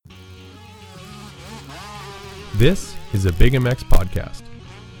This is a Big MX podcast,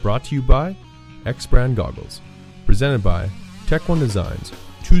 brought to you by X Brand Goggles, presented by Tech One Designs,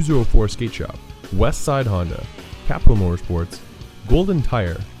 204 Skate Shop, Westside Honda, Capital Motorsports, Golden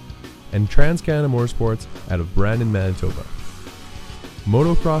Tire, and TransCanada Motorsports out of Brandon, Manitoba.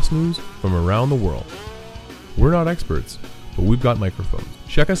 Motocross news from around the world. We're not experts, but we've got microphones.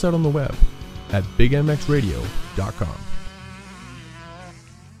 Check us out on the web at bigmxradio.com.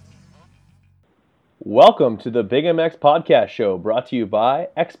 Welcome to the Big MX Podcast Show, brought to you by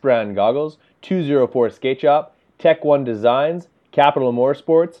X Brand Goggles, 204 Skate Shop, Tech One Designs, Capital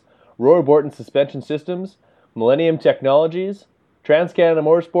Motorsports, Roy Borton Suspension Systems, Millennium Technologies, TransCanada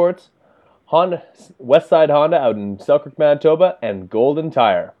Motorsports, Honda, Westside Honda out in Selkirk, Manitoba, and Golden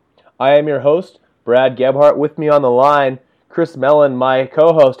Tire. I am your host, Brad Gebhardt. With me on the line, Chris Mellon, my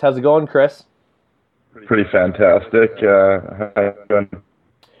co-host. How's it going, Chris? Pretty fantastic. How you doing?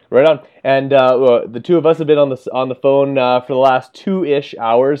 Right on. And the two of us have been on the phone for the last 2-ish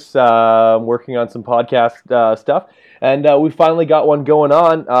hours working on some podcast stuff. And we finally got one going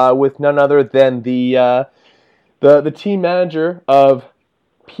on with none other than the team manager of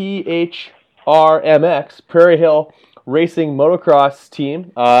PHRMX, Prairie Hill Racing Motocross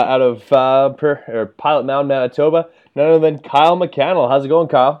team out of Pilot Mound, Manitoba. None other than Kyle McCannell. How's it going,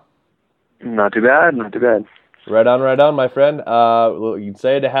 Kyle? Not too bad, not too bad. Right on, my friend.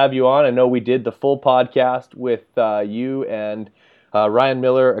 Excited to have you on. I know we did the full podcast with you and Ryan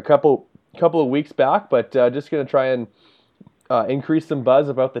Miller a couple of weeks back, but just going to try and increase some buzz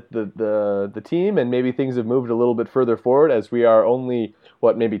about the team, and maybe things have moved a little bit further forward as we are only,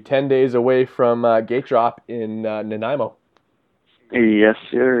 maybe 10 days away from gate drop in Nanaimo. Yes,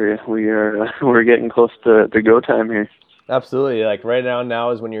 sir. We're getting close to go time here. Absolutely. Like right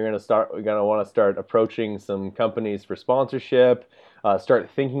now is when you're going to want to start approaching some companies for sponsorship, start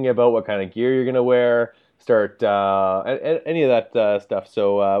thinking about what kind of gear you're going to wear, start any of that stuff.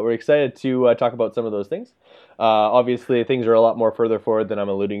 So we're excited to talk about some of those things. Obviously, things are a lot more further forward than I'm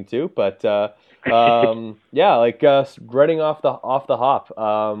alluding to, but running off the hop.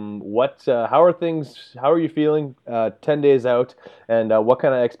 How are things? How are you feeling 10 days out, and what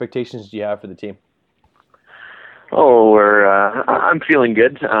kind of expectations do you have for the team? Oh, I'm feeling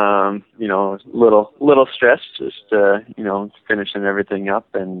good. Little stressed, just finishing everything up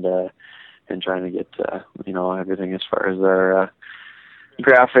and trying to get everything as far as our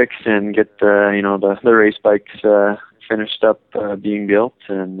graphics and get the race bikes finished up being built,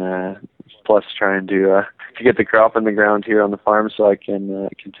 and plus trying to get the crop in the ground here on the farm so I can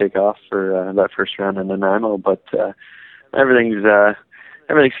take off for that first round in Nanaimo. But everything's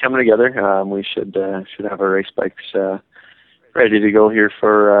coming together. We should have our race bikes ready to go here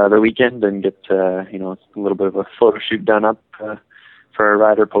for the weekend and get a little bit of a photo shoot done up for our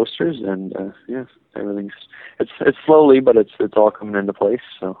rider posters, and everything's it's slowly, but it's all coming into place.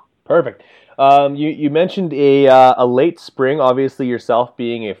 So perfect. You mentioned a late spring. Obviously, yourself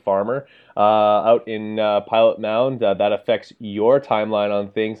being a farmer out in Pilot Mound, that affects your timeline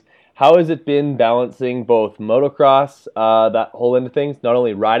on things. How has it been balancing both motocross, that whole end of things, not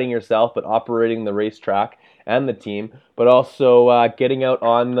only riding yourself, but operating the racetrack and the team, but also getting out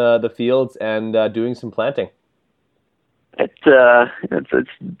on the fields and doing some planting? It's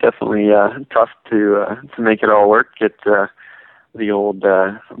definitely tough to make it all work. The old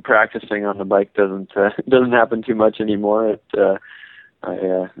practicing on the bike doesn't happen too much anymore.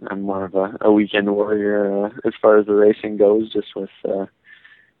 I'm more of a weekend warrior as far as the racing goes, just with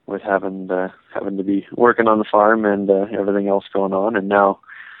having to be working on the farm and everything else going on. And now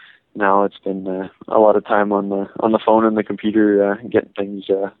it's been a lot of time on the phone and the computer getting things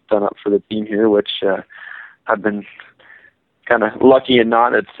done up for the team here, which I've been kind of lucky and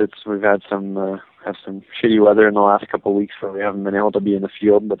not. We've had some shitty weather in the last couple of weeks where we haven't been able to be in the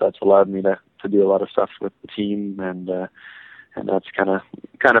field, but that's allowed me to do a lot of stuff with the team, and that's kind of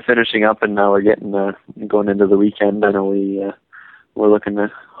finishing up. And now we're getting going into the weekend. I know we're looking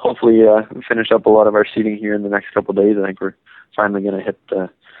to hopefully finish up a lot of our seating here in the next couple of days. I think we're finally going to hit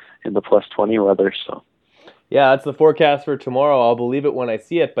in the plus 20 weather. So yeah, that's the forecast for tomorrow. I'll believe it when I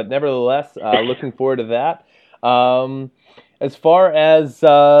see it, but nevertheless, looking forward to that. As far as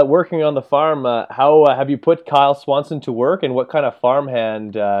working on the farm, how have you put Kyle Swanson to work, and what kind of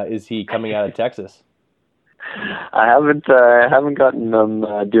farmhand is he coming out of Texas? I haven't gotten him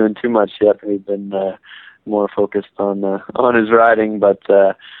doing too much yet. We've been more focused on his riding, but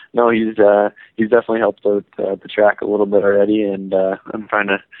no, he's definitely helped out the track a little bit already, and I'm trying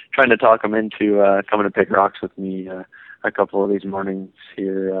to talk him into coming to pick rocks with me a couple of these mornings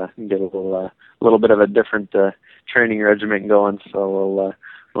here, and get a little bit of a different training regimen going. So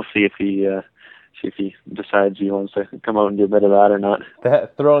we'll see if he see if he decides he wants to come out and do a bit of that or not.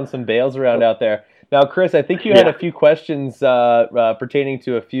 Throwing some bales around out there. Now, Chris, I think you had a few questions pertaining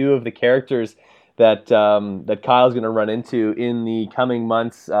to a few of the characters that Kyle's going to run into in the coming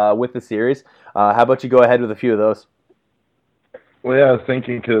months with the series. How about you go ahead with a few of those? Well, yeah, I was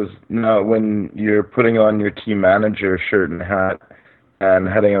thinking because when you're putting on your team manager shirt and hat and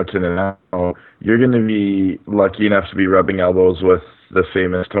heading out to the national, you're going to be lucky enough to be rubbing elbows with the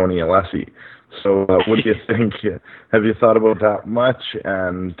famous Tony Alessi. So what do you think? Have you thought about that much?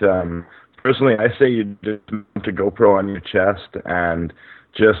 And personally, I say you just put a GoPro on your chest and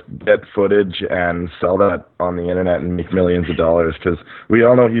just get footage and sell that on the internet and make millions of dollars, because we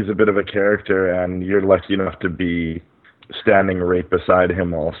all know he's a bit of a character, and you're lucky enough to be standing right beside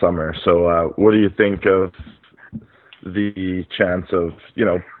him all summer. So what do you think of the chance of,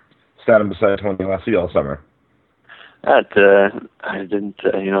 standing beside Tony Alessi all summer? I didn't,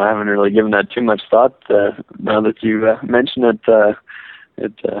 I haven't really given that too much thought. Now that you mention it,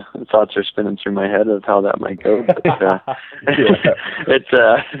 thoughts are spinning through my head of how that might go. But,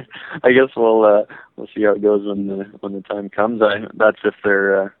 I guess we'll see how it goes when the time comes. That's if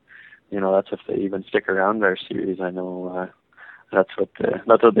they're, that's if they even stick around our series. I know that's what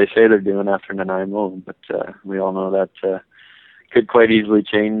they say they're doing after Nanaimo, but we all know that could quite easily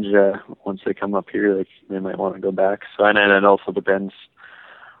change once they come up here. They might want to go back. So and it also depends.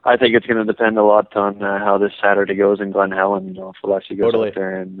 I think it's going to depend a lot on how this Saturday goes in Glen Helen. If Alessi goes out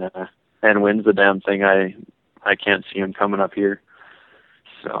there and wins the damn thing, I can't see him coming up here.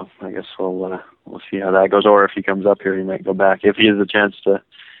 So I guess we'll see how that goes. Or if he comes up here, he might go back. If he has a chance to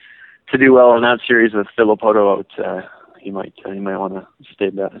do well in that series with Filippo out, he might want to stay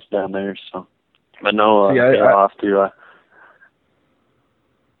down there. So, but no, I'll have to.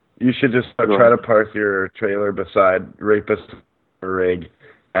 You should just try to park your trailer beside Rapist rig,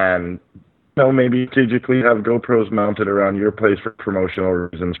 and maybe strategically have GoPros mounted around your place for promotional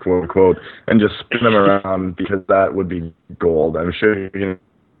reasons, quote unquote, and just spin them around, because that would be gold. I'm sure you can do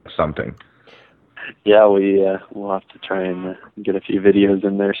something. Yeah, we'll have to try and get a few videos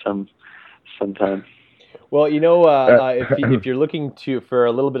in there sometime. Well, if you're looking for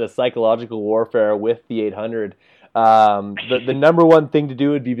a little bit of psychological warfare with the 800, the number one thing to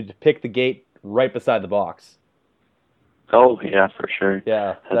do would be to pick the gate right beside the box. Oh yeah, for sure.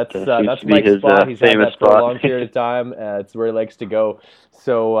 Yeah, that's Mike's spot. He's had that for a long period of time. It's where he likes to go.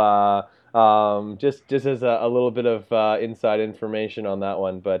 So just as a little bit of inside information on that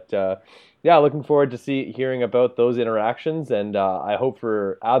one. But looking forward to hearing about those interactions, and I hope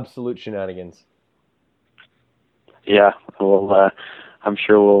for absolute shenanigans. Yeah, well, I'm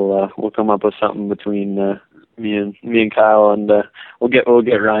sure we'll come up with something between me and Kyle, and we'll get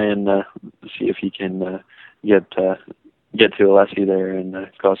Ryan see if he can get to Alessi there and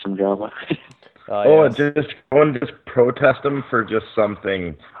cause some drama. Just go and just protest him for just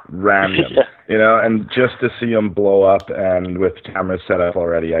something random, and just to see him blow up, and with cameras set up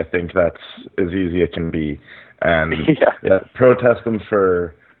already, I think that's as easy as it can be. And protest him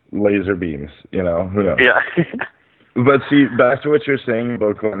for laser beams, who knows? Yeah. But see, back to what you're saying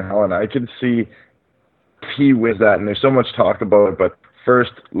about Glen Helen, I could see if he wins that, and there's so much talk about it, but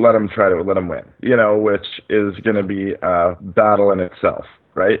first, let him win, which is going to be a battle in itself,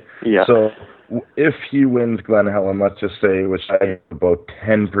 right? Yeah. So if he wins Glen Helen, let's just say, which I have about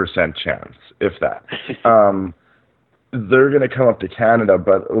 10% chance, if that, they're going to come up to Canada.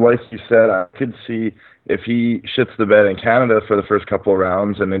 But like you said, I could see if he shits the bed in Canada for the first couple of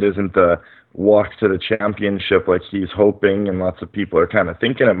rounds, and it isn't the walk to the championship like he's hoping, and lots of people are kind of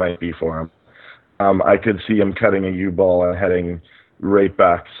thinking it might be for him, I could see him cutting a U-ball and heading right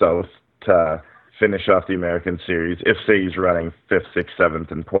back south to finish off the American Series, if, say, he's running 5th, 6th,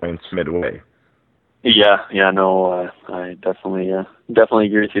 7th in points midway. I definitely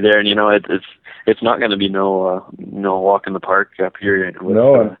agree with you there. And it's not going to be no walk in the park up here. That's what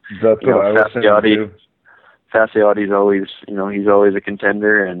I was saying. Fasciotti always, he's always a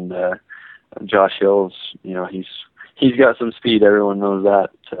contender, and Josh Hill's, he's got some speed. Everyone knows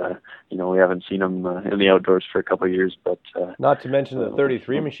that. We haven't seen him in the outdoors for a couple of years, but not to mention the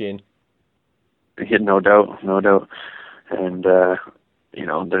 33 machine. No doubt. And you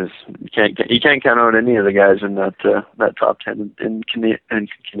can't count out any of the guys in that top 10 in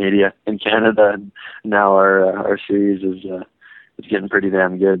Canada, and now our series is getting pretty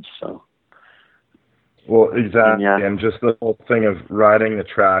damn good. So. Well, exactly, and just the whole thing of riding the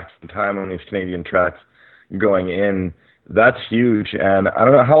tracks and time on these Canadian tracks going in, that's huge. And I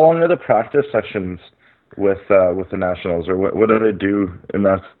don't know, how long are the practice sessions with the Nationals, or what do they do in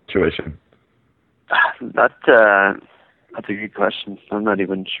that situation? That That's a good question. I'm not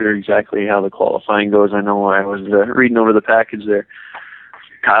even sure exactly how the qualifying goes. I know I was reading over the package there.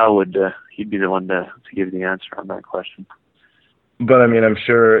 Kyle would he'd be the one to give the answer on that question. But I mean, I'm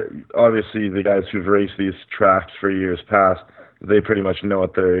sure obviously the guys who've raced these tracks for years past, they pretty much know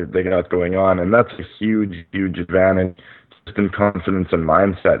what they got going on, and that's a huge advantage just in confidence and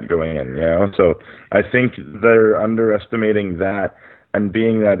mindset going in, you know? So I think they're underestimating that, and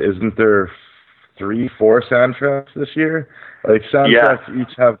being that isn't there 3-4 sand tracks this year? Like sand tracks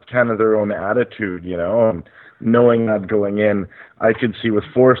each have kind of their own attitude, you know, and knowing that going in, I could see with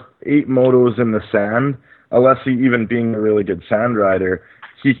 8 motos in the sand, unless he even being a really good sand rider,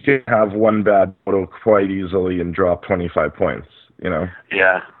 he could have one bad moto quite easily and drop 25 points, you know?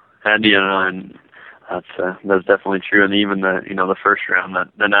 Yeah, and and that's definitely true. And even the first round, that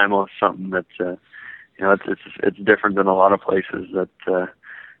the Nanaimo is something that it's different than a lot of places that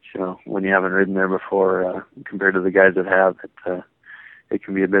when you haven't ridden there before compared to the guys that have, it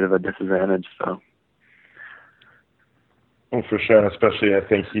can be a bit of a disadvantage. So. Well, for sure, and especially I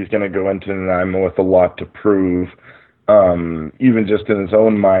think he's going to go into Nanaimo with a lot to prove, even just in his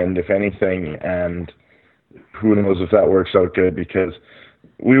own mind, if anything, and who knows if that works out good, because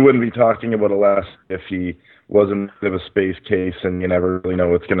we wouldn't be talking about Alessi if he wasn't a bit of a space case, and you never really know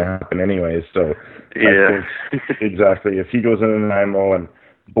what's going to happen anyways. So yeah, I think exactly, if he goes into Nanaimo and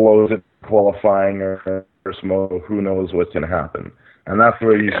blows it qualifying or first moto, who knows what's going to happen, and that's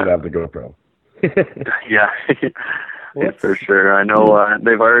where you should have the GoPro. Yeah. Yeah, for sure. I know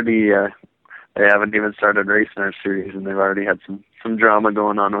they've already they haven't even started racing our series, and they've already had some drama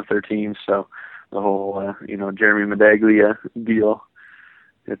going on with their team. So the whole Jeremy Medaglia deal.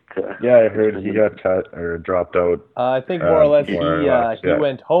 Yeah, I heard he got cut or dropped out. I think more or less he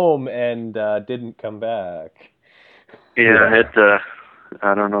went home and didn't come back. Yeah,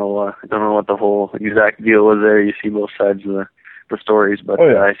 I don't know what the whole exact deal was there. You see both sides of the stories, but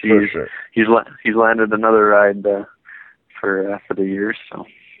I see he's landed another ride for the year. So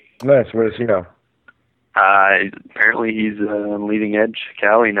nice. Where does he go? Apparently he's leading edge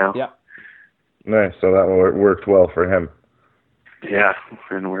Cali now. Yeah. Nice. So that worked well for him. Yeah,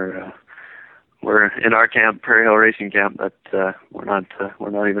 and we're in our camp, Prairie Hill Racing Camp. That we're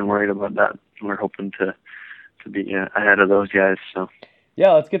not even worried about that. We're hoping to be ahead of those guys. So.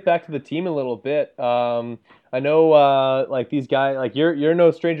 Yeah, let's get back to the team a little bit. I know, these guys, you're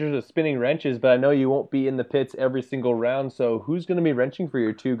no strangers to spinning wrenches, but I know you won't be in the pits every single round. So who's going to be wrenching for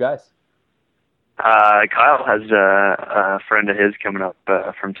your two guys? Kyle has a friend of his coming up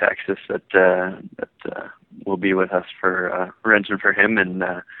from Texas that will be with us for wrenching for him, and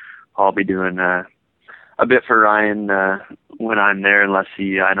I'll be doing a bit for Ryan when I'm there. Unless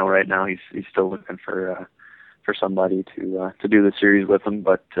I know right now he's still looking for somebody to do the series with him,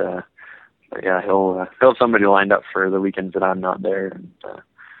 but yeah, he'll have somebody lined up for the weekends that I'm not there. And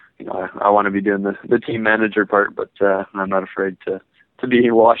I want to be doing the team manager part, but I'm not afraid to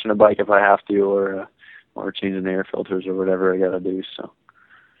be washing a bike if I have to, or changing the air filters or whatever I got to do. So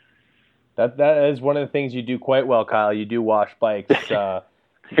that is one of the things you do quite well, Kyle. You do wash bikes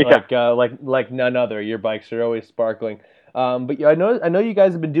like none other. Your bikes are always sparkling. But yeah, I know you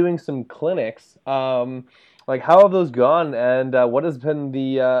guys have been doing some clinics. How have those gone, and what has been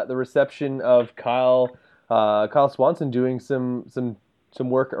the reception of Kyle Swanson doing some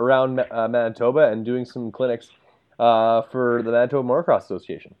work around Manitoba and doing some clinics for the Manitoba Motocross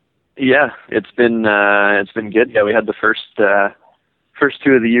Association? Yeah, it's been good. Yeah, we had the first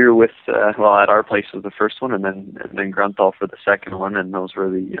two of the year with at our place was the first one, and then Grunthal for the second one, and those were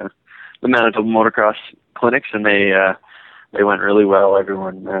the Manitoba Motocross clinics, and they went really well.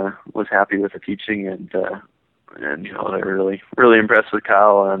 Everyone was happy with the teaching, and they were really, really impressed with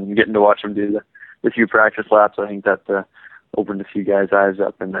Kyle, and getting to watch him do the few practice laps. I think that opened a few guys' eyes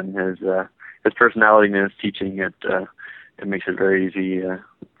up, and then his personality and his teaching, it makes it very easy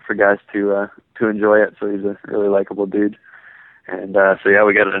for guys to enjoy it. So he's a really likable dude, and we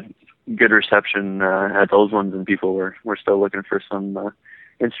got a good reception at those ones, and people were still looking for some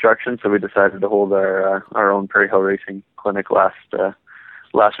instruction. So we decided to hold our own Prairie Hill Racing clinic last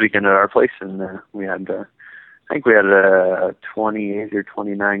weekend at our place, and we had I think we had 28 or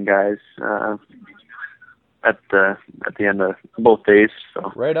 29 guys at the end of both days.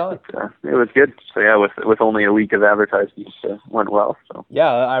 So right on. It was good. So yeah, with only a week of advertising, went well. So yeah,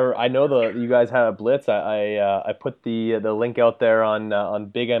 I know you guys had a blitz. I put the link out there on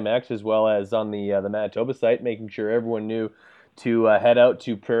Big MX as well as on the Manitoba site, making sure everyone knew to head out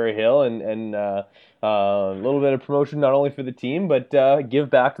to Prairie Hill and a little bit of promotion not only for the team but give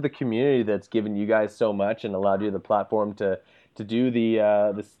back to the community that's given you guys so much and allowed you the platform to do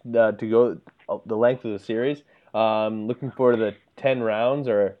to go the length of the series. Looking forward to the 10 rounds,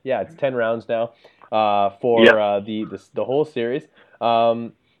 it's 10 rounds now for the whole series.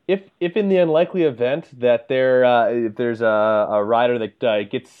 If in the unlikely event that if there's a rider that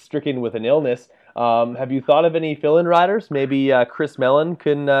gets stricken with an illness, have you thought of any fill-in riders? Maybe Chris Mellon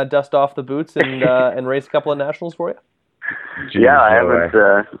can dust off the boots and race a couple of nationals for you. Jeez, I haven't.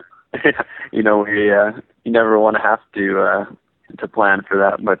 You never want to have to plan for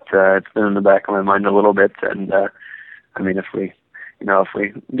that, but it's been in the back of my mind a little bit. And if we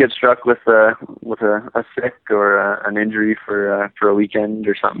get struck with a sick or an injury for a weekend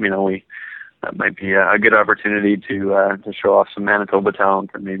or something, that might be a good opportunity to show off some Manitoba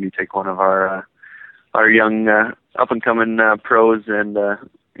talent and maybe take one of our young up and coming pros and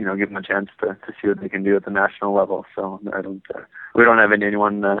give them a chance to see what they can do at the national level. So we don't have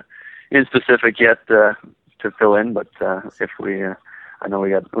anyone in specific yet to fill in, but if we I know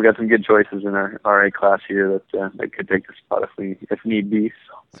we got some good choices in our RA class here that could take the spot if need be.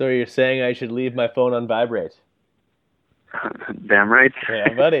 So you're saying I should leave my phone on vibrate? Damn right.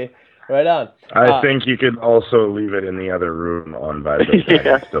 Yeah, buddy. Right on. I think you could also leave it in the other room on vibrate.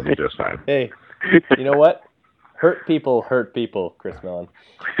 Yeah. And still be just fine. Hey, you know what? Hurt people, Chris Mellon.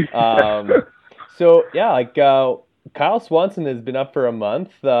 Kyle Swanson has been up for a month.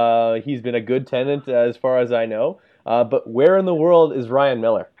 He's been a good tenant as far as I know. But where in the world is Ryan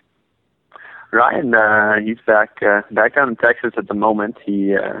Miller? Ryan, he's back down in Texas at the moment.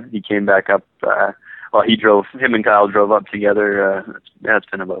 He came back up. Him and Kyle drove up together. It's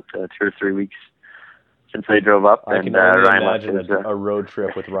been about 2 or 3 weeks since they drove up. I can only imagine a road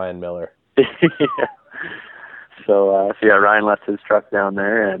trip with Ryan Miller. Yeah. So Ryan left his truck down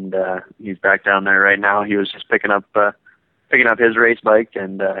there, and he's back down there right now. He was just picking up his race bike,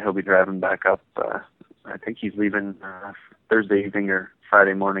 and he'll be driving back up. I think he's leaving Thursday evening or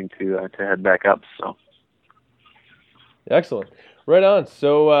Friday morning to head back up. So excellent, right on.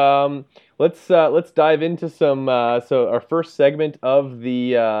 So let's dive into some. So our first segment of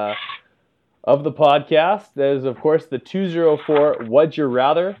the podcast is, of course, the 204 Would You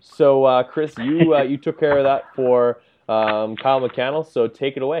Rather. So, Chris, you took care of that for Kyle McCannell, so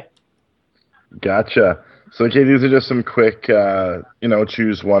take it away. Gotcha. So, okay, these are just some quick,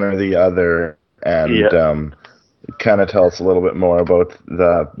 choose one or the other, and kind of tell us a little bit more about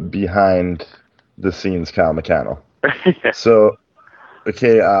the behind-the-scenes Kyle McCannell. So,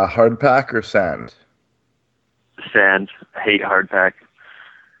 okay, hard pack or sand? Sand. I hate hard pack.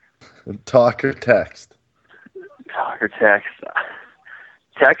 Talk or text? Talk or text.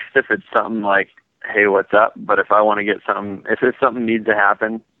 Text if it's something like, hey, what's up? But if I want to get something, if it's something needs to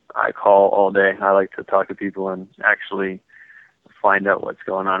happen, I call all day. I like to talk to people and actually find out what's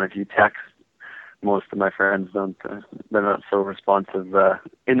going on. If you text, most of my friends they're not so responsive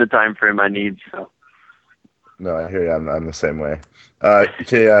in the time frame I need. So. No, I hear you. I'm the same way.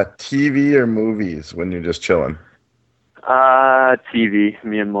 Okay, TV or movies when you're just chilling? TV.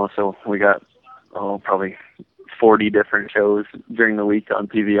 Me and Melissa, we got probably 40 different shows during the week on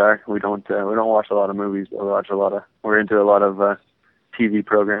PVR. We don't watch a lot of movies, but we're into a lot of TV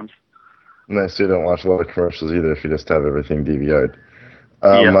programs. Nice. You don't watch a lot of commercials either if you just have everything DVR'd.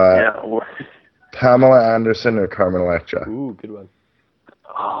 Pamela Anderson or Carmen Electra? Ooh, good one.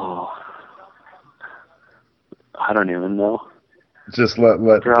 Oh, I don't even know. Just let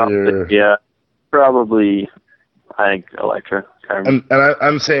probably. I think Electra. And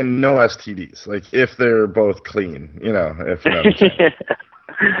I'm saying no STDs. Like if they're both clean, if not.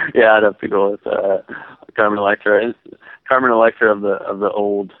 Yeah, I'd have to go with Carmen Electra. Carmen Electra of the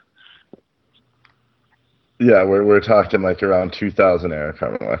old. Yeah, we're talking like around 2000 era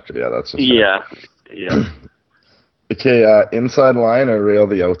Carmen Electra. Yeah, that's. Yeah. Okay, inside line or rail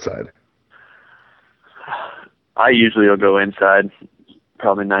the outside? I usually will go inside.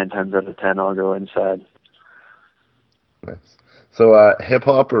 Probably 9 times out of 10, I'll go inside. Nice. So, hip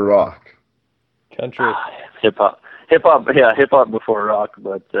hop or rock? Country. Hip hop. Hip hop before rock,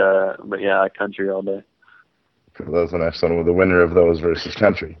 but yeah, country all day. That was the next one with the winner of those versus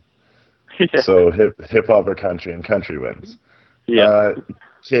country. Yeah. So hip hop or country, and country wins. Yeah.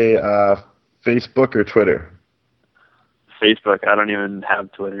 Okay, Facebook or Twitter? Facebook. I don't even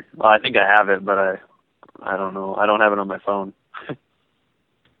have Twitter. Well, I think I have it, but I don't know. I don't have it on my phone.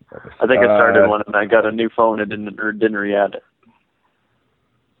 I think I started one and I got a new phone and didn't re-add it.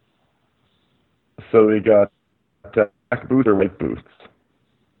 So we got black boots or white boots?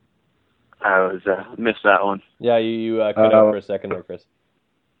 I missed that one. Yeah, you cut out for a second there, Chris.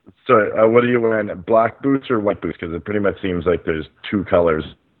 Sorry, what are you wearing? Black boots or white boots? Because it pretty much seems like there's two colors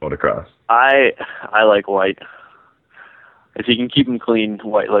going across. I like white. if you can keep them clean,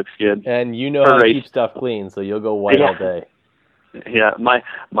 white looks good. And you know how to keep stuff clean, so you'll go white all day. Yeah, my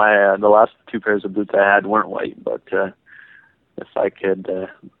the last 2 pairs of boots I had weren't white, but if I could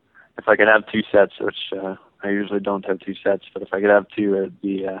have 2 sets, which I usually don't have 2 sets, but if I could have 2, it'd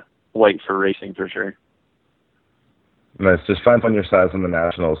be white for racing for sure. Nice. Just find one your size in the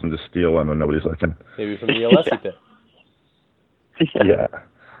Nationals and just steal one when nobody's looking. Maybe from the Alessi pit. Yeah.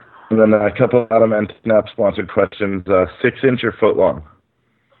 And then a couple of Adam and Snap sponsored questions. 6-inch or foot long?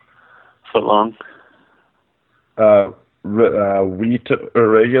 Foot long. Wheat or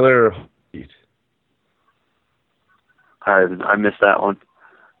regular or wheat? I missed that one.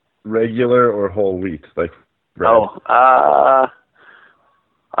 Regular or whole wheat? Like bread? I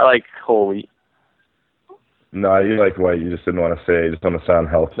like whole wheat. No, you like white. You just didn't want to say. You just want to sound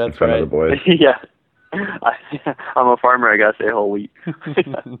healthy in front of the boys. Yeah. I'm a farmer. I got to say whole wheat.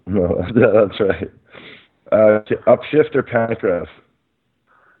 No, that's right. Upshift or panic rev?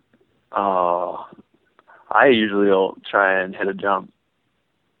 Oh, I usually will try and hit a jump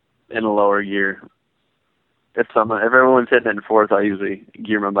in a lower gear. If everyone's hitting it in fourth, I usually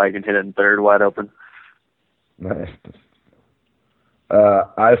gear my bike and hit it in third wide open. Nice.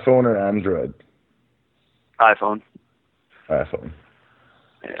 iPhone or Android? iPhone. iPhone.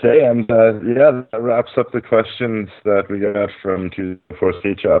 Okay, and that wraps up the questions that we got from 204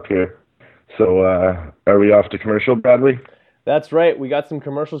 Skate Shop here. So are we off to commercial, Bradley? That's right. We got some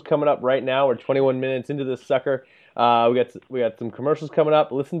commercials coming up right now. We're 21 minutes into this sucker. We got some commercials coming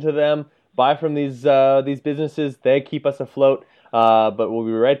up. Listen to them. Buy from these businesses. They keep us afloat. But we'll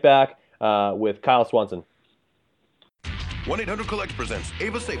be right back with Kyle Swanson. 1-800-COLLECT presents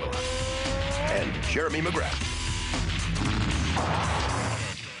Ava Savola and Jeremy McGrath.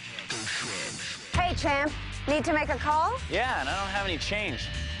 Hey, champ. Need to make a call? Yeah, and I don't have any change.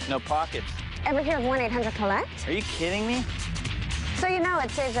 No pockets. Ever hear of 1-800-COLLECT? Are you kidding me? So you know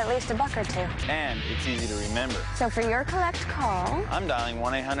it saves at least $1 or $2. And it's easy to remember. So for your collect call... I'm dialing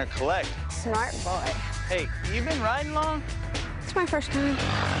 1-800-COLLECT. Smart boy. Hey, you been riding long? It's my first time.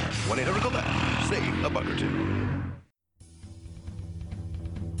 1-800-COLLECT. Save $1 or $2.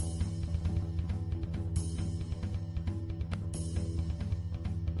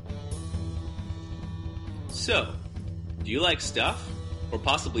 So, do you like stuff? Or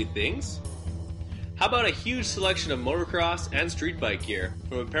possibly things? How about a huge selection of motocross and street bike gear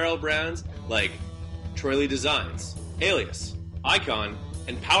from apparel brands like Troy Lee Designs, Alias, Icon,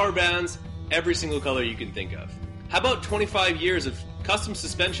 and power bands every single color you can think of? How about 25 years of custom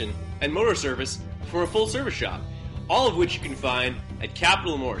suspension and motor service from a full service shop, all of which you can find at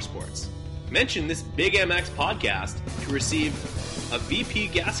Capital Motorsports? Mention this Big MX podcast to receive a VP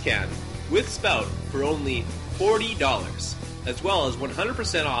gas can with spout for only $40, as well as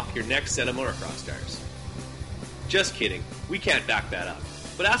 100% off your next set of motocross tires. Just kidding, we can't back that up,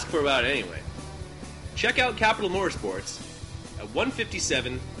 but ask for about it anyway. Check out Capital Motorsports at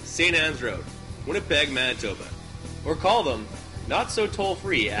 157 St. Anne's Road, Winnipeg, Manitoba, or call them not so toll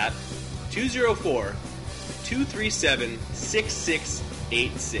free at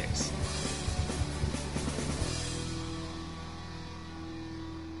 204-237-6686.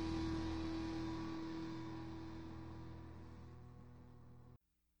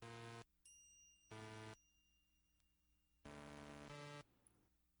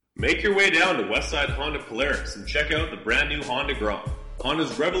 Make your way down to Westside Honda Polaris and check out the brand new Honda Grom.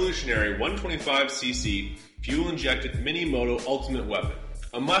 Honda's revolutionary 125cc fuel-injected mini-moto ultimate weapon.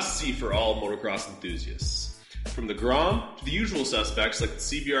 A must-see for all motocross enthusiasts. From the Grom to the usual suspects like the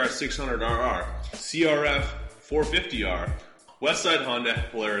CBR 600RR, CRF 450R, Westside Honda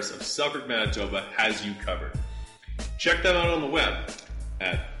Polaris of Selkirk, Manitoba has you covered. Check them out on the web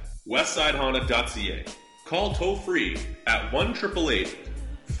at westsidehonda.ca. Call toll-free at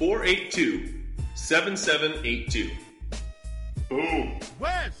 1-888-482-7782. Boom!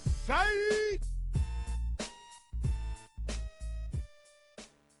 West Side!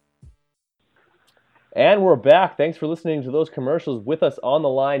 And we're back. Thanks for listening to those commercials. With us on the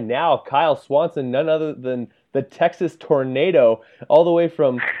line now, Kyle Swanson, none other than the Texas Tornado, all the way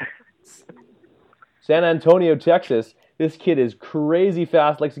from San Antonio, Texas. This kid is crazy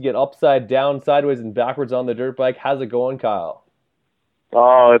fast, likes to get upside down, sideways, and backwards on the dirt bike. How's it going, Kyle?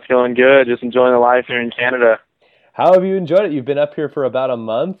 Oh, it's going good. Just enjoying the life here in Canada. How have you enjoyed it? You've been up here for about a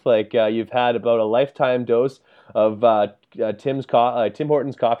month. You've had about a lifetime dose of Tim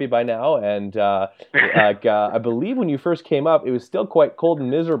Hortons coffee by now, and I believe when you first came up, it was still quite cold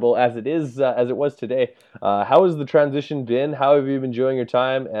and miserable as it was today. How has the transition been? How have you been enjoying your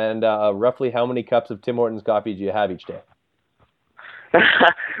time? And roughly how many cups of Tim Hortons coffee do you have each day?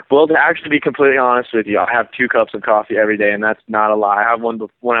 Well, to actually be completely honest with you, I have 2 cups of coffee every day, and that's not a lie. I have one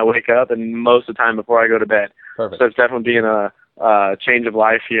when I wake up and most of the time before I go to bed. Perfect. So it's definitely being a change of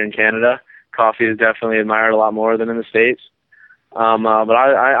life here in Canada. Coffee is definitely admired a lot more than in the States. But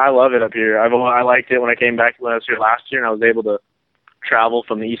I love it up here. I liked it when I came back when I was here last year, and I was able to travel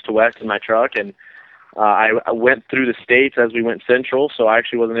from the east to west in my truck, and I went through the States as we went central, so I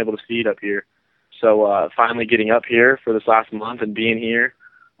actually wasn't able to see it up here. So finally getting up here for this last month and being here,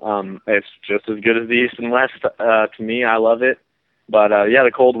 it's just as good as the East and West to me. I love it. But,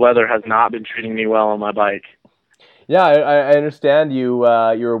 the cold weather has not been treating me well on my bike. Yeah, I understand you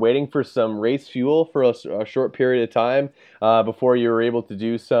were waiting for some race fuel for a short period of time before you were able to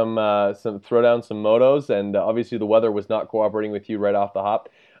do some throw down some motos, and obviously the weather was not cooperating with you right off the hop.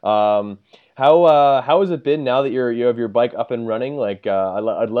 How has it been now that you have your bike up and running? Like,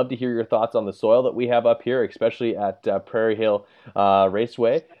 I'd love to hear your thoughts on the soil that we have up here, especially at Prairie Hill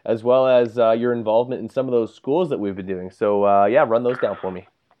Raceway, as well as your involvement in some of those schools that we've been doing. So run those down for me.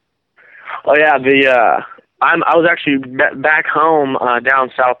 Oh yeah, I was actually back home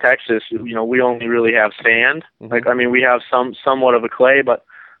down South Texas. We only really have sand. Mm-hmm. We have somewhat of a clay, but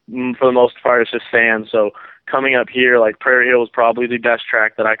for the most part it's just sand. So coming up here, like Prairie Hill was probably the best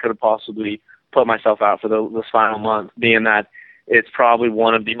track that I could have possibly put myself out for this final month, being that it's probably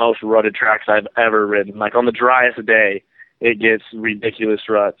one of the most rutted tracks I've ever ridden. Like on the driest day, it gets ridiculous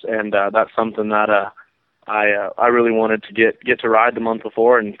ruts, and that's something that I really wanted to get to ride the month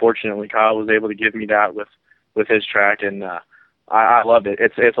before, and fortunately Kyle was able to give me that with his track, and I loved it.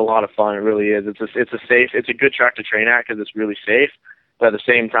 It's a lot of fun. It really is. It's a good track to train at because it's really safe. But at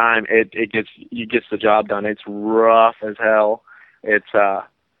the same time, it gets the job done. It's rough as hell.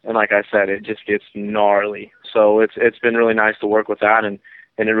 And like I said, it just gets gnarly. So it's been really nice to work with that, and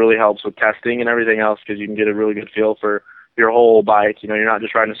it really helps with testing and everything else because you can get a really good feel for your whole bike. You're not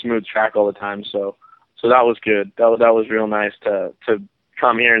just riding a smooth track all the time. So that was good. That was real nice to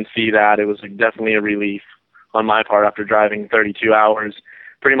come here and see that. It was definitely a relief on my part after driving 32 hours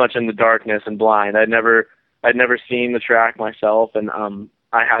pretty much in the darkness and blind. I'd never seen the track myself, and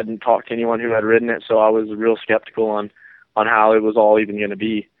I hadn't talked to anyone who had ridden it, so I was real skeptical on how it was all even going to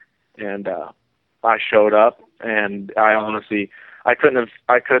be. And I showed up, and I honestly couldn't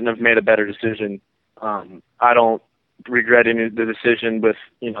have made a better decision. I don't regret any of the decision with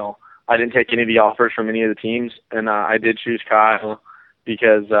I didn't take any of the offers from any of the teams, and I did choose Kyle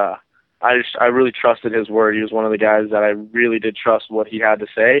because I really trusted his word. He was one of the guys that I really did trust what he had to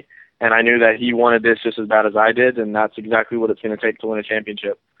say. And I knew that he wanted this just as bad as I did, and that's exactly what it's going to take to win a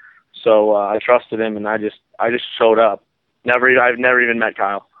championship. So I trusted him, and I just showed up. I've never even met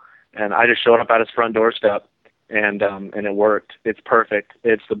Kyle, and I just showed up at his front doorstep, and it worked. It's perfect.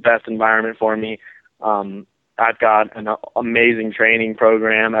 It's the best environment for me. I've got an amazing training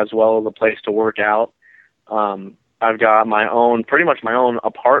program as well as a place to work out. I've got pretty much my own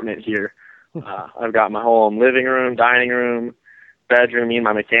apartment here. I've got my whole living room, dining room, bedroom. Me and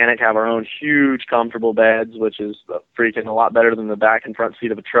my mechanic have our own huge, comfortable beds, which is freaking a lot better than the back and front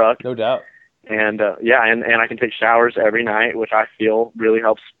seat of a truck. No doubt. And and I can take showers every night, which I feel really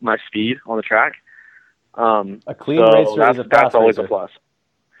helps my speed on the track. A clean racer is a fast that's always racer. A plus.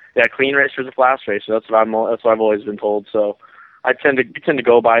 Yeah, clean racer is a fast racer. That's what I've always been told. So I tend to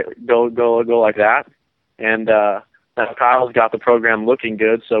go like that. And now Kyle's got the program looking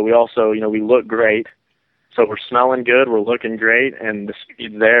good, so we also we look great. So we're smelling good, we're looking great, and the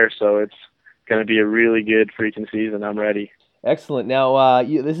speed's there. So it's going to be a really good freaking season. I'm ready. Excellent. Now,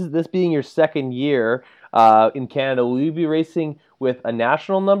 this being your second year in Canada, will you be racing with a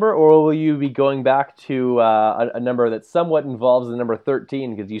national number, or will you be going back to a number that somewhat involves the number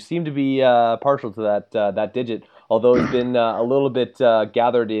 13? Because you seem to be partial to that digit, although it's been a little bit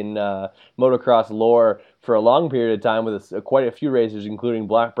gathered in motocross lore for a long period of time with quite a few racers, including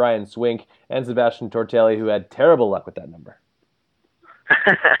Brian Swink and Sebastian Tortelli, who had terrible luck with that number.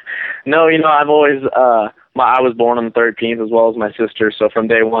 No, I've always I was born on the 13th as well as my sister, so from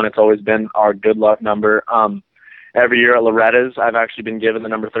day one it's always been our good luck number. Every year at Loretta's, I've actually been given the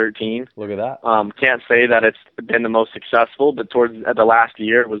number 13. Look at that. Can't say that it's been the most successful, but at the last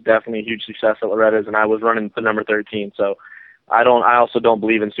year it was definitely a huge success at Loretta's, and I was running the number 13. So I also don't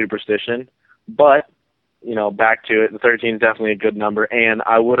believe in superstition, but back to it, the 13 is definitely a good number, and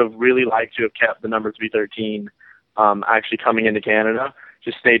I would have really liked to have kept the number 313 actually coming into Canada.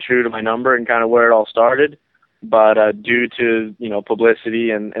 Just stay true to my number and kind of where it all started. But due to,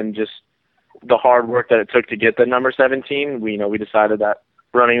 publicity and just the hard work that it took to get the number 17, we decided that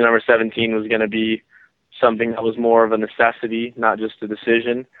running number 17 was going to be something that was more of a necessity, not just a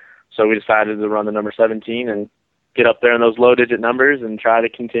decision. So we decided to run the number 17, and get up there in those low-digit numbers and try to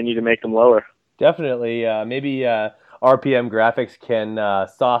continue to make them lower. Definitely. Maybe RPM Graphics can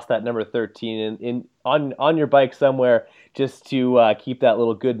sauce that number 13 on your bike somewhere just to keep that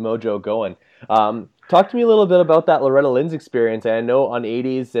little good mojo going. Talk to me a little bit about that Loretta Lynn's experience. I know on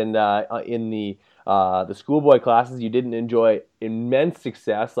 80s and in the schoolboy classes, you didn't enjoy immense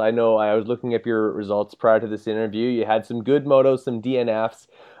success. I know I was looking up your results prior to this interview. You had some good motos, some DNFs,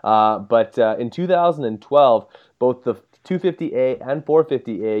 but in 2012, both the 250A and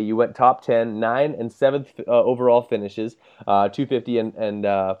 450A, you went top 10, 9 and 7th overall finishes, 250 and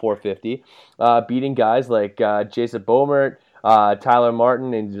 450, beating guys like Jason Bomert, Tyler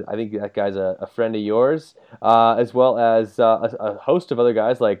Martin, and I think that guy's a friend of yours, as well as a host of other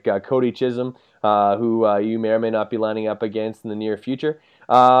guys like Cody Chisholm, who you may or may not be lining up against in the near future.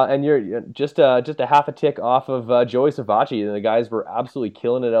 And you're just a half a tick off of Joey Savacci, and the guys were absolutely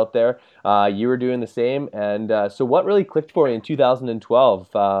killing it out there. You were doing the same, and so what really clicked for you in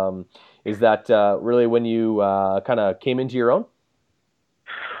 2012? Is that really when you kind of came into your own?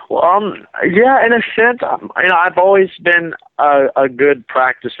 Well, yeah, in a sense, I've always been a good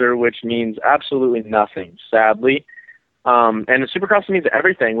practicer, which means absolutely nothing, sadly. And the Supercross means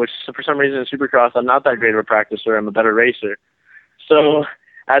everything, which for some reason in Supercross, I'm not that great of a practicer. I'm a better racer. So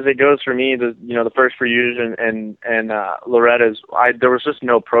as it goes for me, the first few years and Loretta's, there was just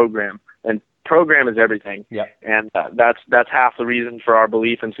no program, and program is everything. Yeah. And that's half the reason for our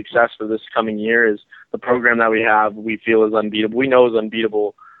belief and success for this coming year is the program that we have. We feel is unbeatable. We know is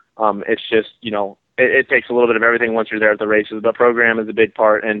unbeatable. It's just, it takes a little bit of everything once you're there at the races, but program is a big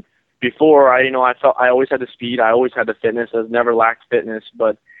part. And before, I felt I always had the speed, I always had the fitness. I've never lacked fitness,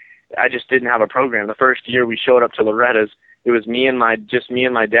 but I just didn't have a program. The first year we showed up to Loretta's, it was me and my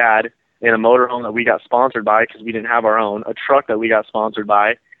dad in a motorhome that we got sponsored by because we didn't have our own, a truck that we got sponsored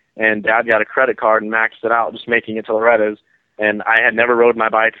by, and Dad got a credit card and maxed it out, just making it to Loretta's. And I had never rode my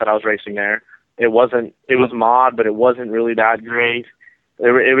bike that I was racing there. It was mod, but it wasn't really that great.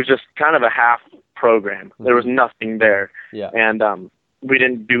 It was just kind of a half program. There was nothing there. Yeah. And we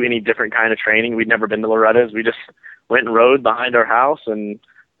didn't do any different kind of training. We'd never been to Loretta's. We just went and rode behind our house and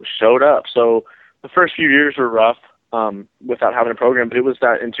showed up. So the first few years were rough without having a program. But it was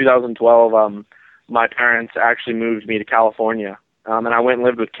that in 2012, my parents actually moved me to California. And I went and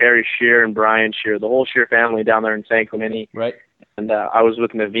lived with Carrie Shear and Brian Shear, the whole Shear family down there in San Clemente. Right. And I was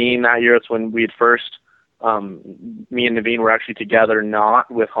with Naveen that year. It's when we had first, me and Naveen were actually together,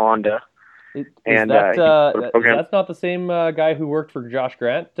 not with Honda. That's not the same guy who worked for Josh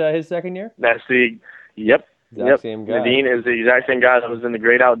Grant his second year? That's the, yep. Same guy. Naveen is the exact same guy that was in the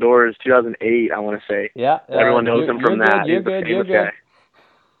Great Outdoors 2008, I want to say. Yeah. Everyone knows him from that. You're good. Guy.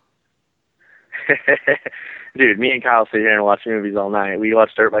 Dude, me and Kyle sit here and watch movies all night. We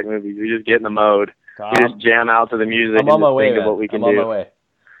watch dirt bike movies. We just get in the mode. We just jam out to the music and just think of what we can do. I'm on my way.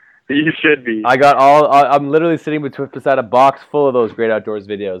 You should be. I'm literally sitting beside a box full of those Great Outdoors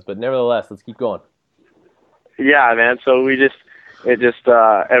videos, but nevertheless, let's keep going. Yeah, man. So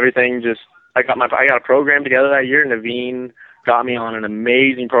everything just, I got a program together that year. Naveen got me on an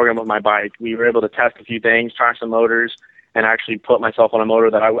amazing program with my bike. We were able to test a few things, try some motors, and actually put myself on a motor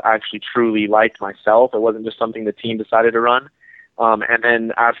that I actually truly liked myself. It wasn't just something the team decided to run. And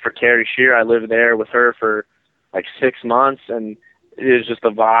then as for Carrie Shear, I lived there with her for like 6 months, and it was just, the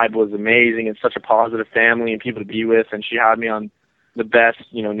vibe was amazing. It's such a positive family and people to be with, and she had me on the best,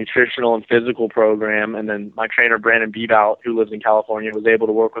 nutritional and physical program. And then my trainer, Brandon Bebout, who lives in California, was able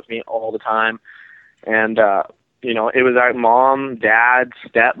to work with me all the time. And, it was like mom, dad,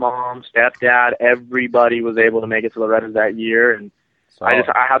 stepmom, stepdad, everybody was able to make it to Loretta's that year. And I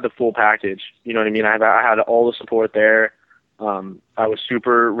had the full package. You know what I mean? I had all the support there. I was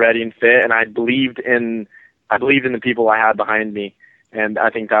super ready and fit, and I believed in the people I had behind me. And I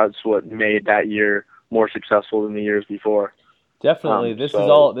think that's what made that year more successful than the years before. Definitely. This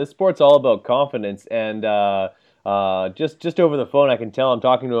sport's all about confidence, and just over the phone, I can tell I'm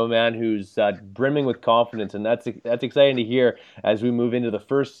talking to a man who's brimming with confidence, and that's exciting to hear as we move into the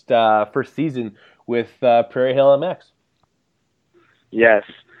first season with Prairie Hill MX. Yes.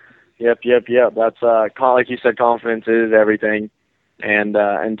 Yep. That's like you said, confidence is everything, and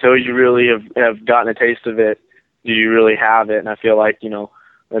until you really have gotten a taste of it, do you really have it? And I feel like in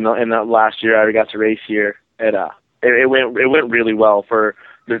that last year I got to race here, it went really well for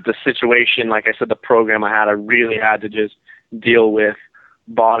the situation. Like I said, the program I had, I really had to just deal with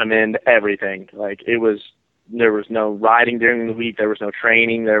bottom end everything. Like there was no riding during the week, there was no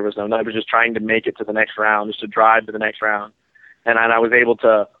training, I was just trying to make it to the next round, just to drive to the next round. And I was able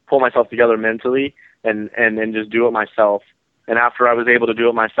to pull myself together mentally and just do it myself. And after I was able to do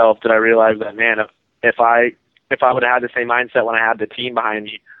it myself, did I realize that, man, if I if I would have had the same mindset when I had the team behind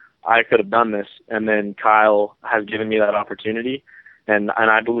me, I could have done this. And then Kyle has given me that opportunity, and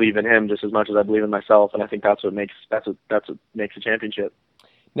I believe in him just as much as I believe in myself. And I think that's what makes a championship.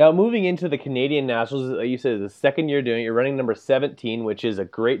 Now, moving into the Canadian Nationals, you said it's the second year doing it. You're running number 17, which is a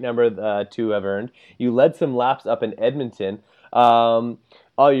great number to have earned. You led some laps up in Edmonton.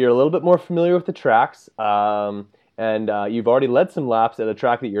 You're a little bit more familiar with the tracks, and you've already led some laps at a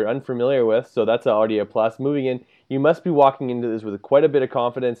track that you're unfamiliar with, so that's already a plus. Moving in, you must be walking into this with quite a bit of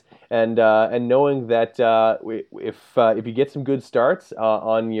confidence and knowing that if you get some good starts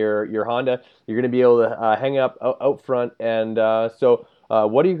on your Honda, you're going to be able to hang up out front. And so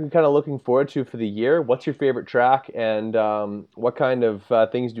what are you kind of looking forward to for the year? What's your favorite track, and what kind of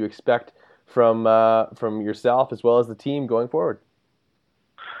things do you expect from yourself as well as the team going forward?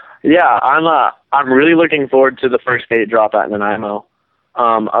 Yeah, I'm really looking forward to the first state drop at Nanaimo.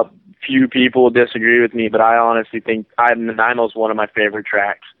 A few people disagree with me, but I honestly think Nanaimo is one of my favorite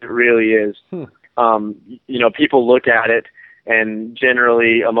tracks. It really is. People look at it, and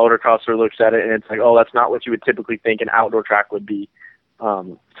generally a motocrosser looks at it, and it's like, oh, that's not what you would typically think an outdoor track would be,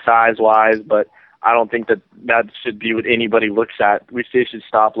 size-wise. But I don't think that should be what anybody looks at. We should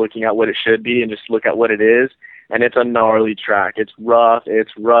stop looking at what it should be and just look at what it is. And it's a gnarly track. It's rough.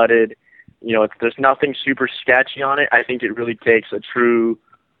 It's rutted. There's nothing super sketchy on it. I think it really takes it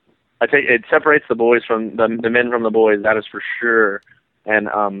separates the boys from the men from the boys. That is for sure. And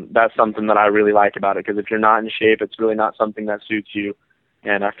that's something that I really like about it, because if you're not in shape, it's really not something that suits you.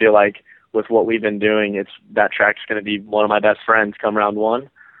 And I feel like with what we've been doing, that track's going to be one of my best friends come round one.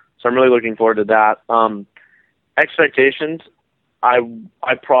 So I'm really looking forward to that. Expectations. I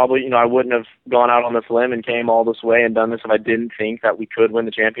probably, I wouldn't have gone out on this limb and came all this way and done this if I didn't think that we could win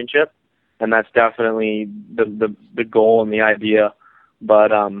the championship. And that's definitely the goal and the idea.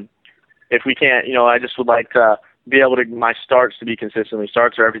 But if we can't, I just would like to be able to, my starts to be consistently.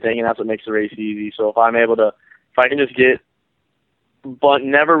 Starts are everything, and that's what makes the race easy. So if I can just get, but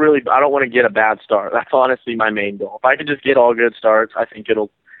never really, I don't want to get a bad start. That's honestly my main goal. If I can just get all good starts, I think it'll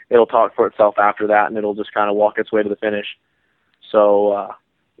talk for itself after that, and it'll just kind of walk its way to the finish. So,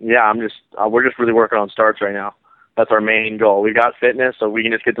 we're just really working on starts right now. That's our main goal. We've got fitness, so we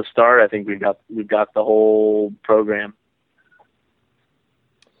can just get the start. I think we've got the whole program.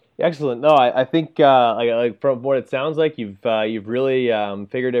 Excellent. No, I think like from what it sounds like, you've really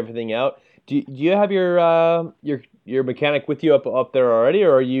figured everything out. Do you have your mechanic with you up there already,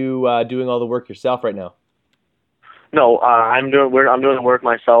 or are you doing all the work yourself right now? No, I'm doing the work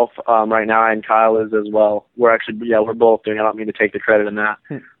myself right now, and Kyle is as well. We're both doing it. I don't mean to take the credit in that.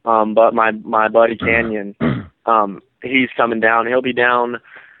 But my buddy Canyon, he's coming down. He'll be down,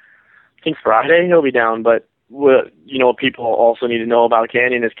 I think Friday he'll be down. But what people also need to know about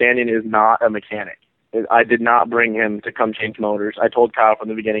Canyon is not a mechanic. I did not bring him to come change motors. I told Kyle from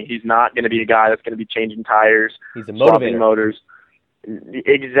the beginning, he's not going to be a guy that's going to be changing tires, he's a swapping motivator. Motors.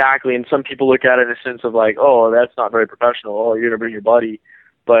 Exactly, and some people look at it in a sense of like, oh, that's not very professional. Oh, you're gonna bring your buddy,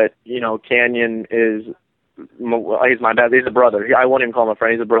 but Canyon he's my dad. He's a brother. I won't even call him a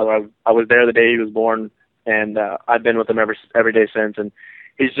friend. He's a brother. I was there the day he was born, and I've been with him every day since. And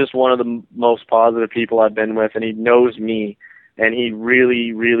he's just one of the most positive people I've been with, and he knows me, and he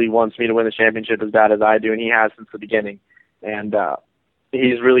really, really wants me to win the championship as bad as I do, and he has since the beginning. And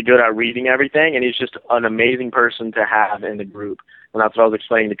he's really good at reading everything, and he's just an amazing person to have in the group. And that's what I was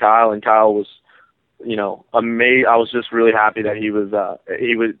explaining to Kyle, and Kyle was, amazed. I was just really happy that he was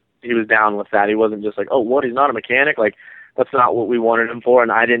down with that. He wasn't just like, oh, what? He's not a mechanic? Like, that's not what we wanted him for,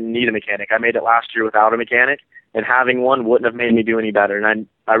 and I didn't need a mechanic. I made it last year without a mechanic, and having one wouldn't have made me do any better. And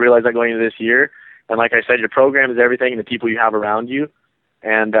I realized that going into this year. And like I said, your program is everything, and the people you have around you.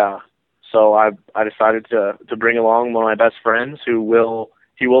 And so I decided to bring along one of my best friends he will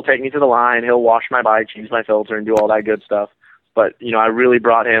take me to the line. He'll wash my bike, change my filter, and do all that good stuff. But, I really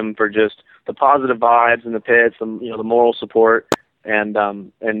brought him for just the positive vibes in the pits, the moral support, and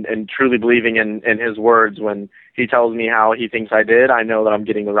truly believing in his words. When he tells me how he thinks I did, I know that I'm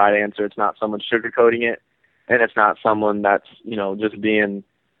getting the right answer. It's not someone sugarcoating it, and it's not someone that's, just being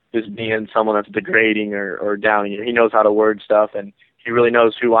someone that's degrading or downing it. He knows how to word stuff, and he really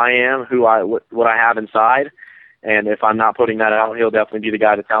knows who I am, what I have inside. And if I'm not putting that out, he'll definitely be the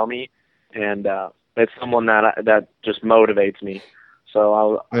guy to tell me. And it's someone that just motivates me.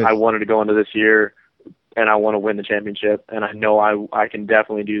 So I wanted to go into this year, and I want to win the championship, and I know I can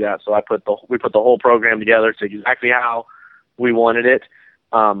definitely do that. So we put the whole program together to exactly how we wanted it,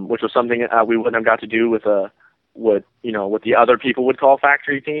 which was something we wouldn't have got to do with what the other people would call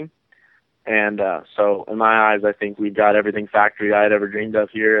factory team. And so in my eyes, I think we've got everything factory I had ever dreamed of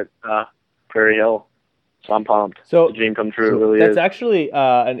here at Prairie Hill. So I'm pumped. So the dream come true, it really that's is. actually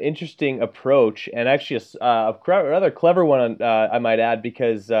an interesting approach, and actually a rather clever one, I might add,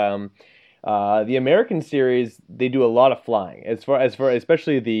 because the American series, they do a lot of flying. As far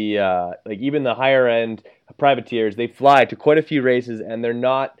especially the like even the higher end privateers, they fly to quite a few races, and they're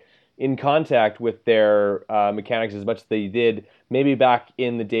not in contact with their mechanics as much as they did maybe back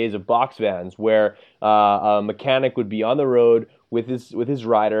in the days of box vans, where a mechanic would be on the road with his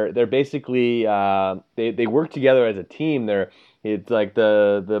rider. They're basically they work together as a team. It's like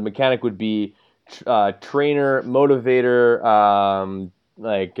the mechanic would be trainer, motivator,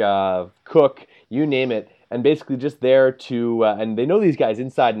 cook, you name it, and basically just there to and they know these guys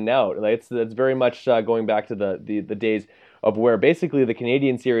inside and out. Like that's very much going back to the days of where basically the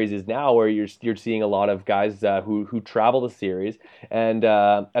Canadian series is now, where you're seeing a lot of guys who travel the series, and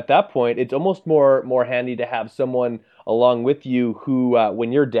at that point, it's almost more handy to have someone along with you who,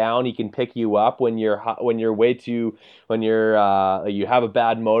 when you're down, he can pick you up. When you have a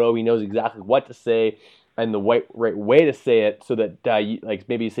bad moto, he knows exactly what to say and the right way to say it, so that like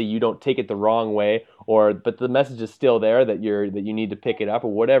maybe say you don't take it the wrong way, but the message is still there that you need to pick it up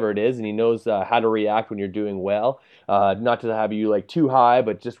or whatever it is, and he knows how to react when you're doing well, not to have you like too high,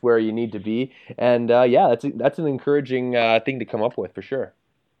 but just where you need to be. And that's an encouraging thing to come up with for sure.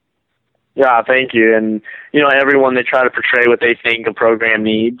 Yeah, thank you. And everyone, they try to portray what they think a program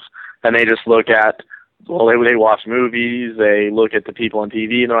needs, and they just look at, well, they watch movies, they look at the people on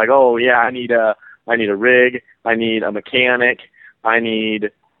TV, and they're like, oh yeah, I need a rig, I need a mechanic, I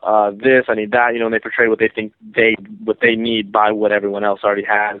need this, I need that, and they portray what they think what they need by what everyone else already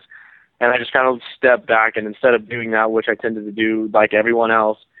has. And I just kind of stepped back, and instead of doing that, which I tended to do like everyone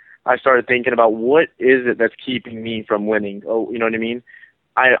else, I started thinking about what is it that's keeping me from winning. Oh, you know what I mean?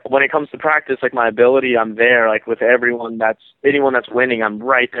 When it comes to practice, like my ability, I'm there, like with anyone that's winning, I'm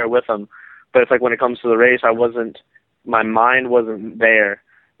right there with them. But it's like when it comes to the race, my mind wasn't there.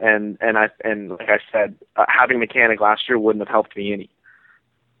 And like I said, having a mechanic last year wouldn't have helped me any.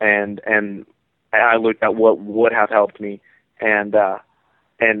 And I looked at what would have helped me, and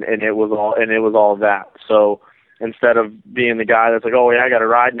it was all that. So instead of being the guy that's like, oh yeah, I got to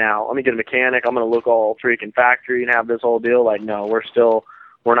ride now, let me get a mechanic, I'm gonna look all freaking factory and have this whole deal. Like, no,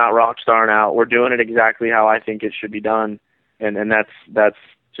 we're not rock starring out. We're doing it exactly how I think it should be done, and that's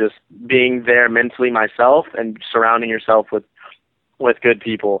just being there mentally myself and surrounding yourself with good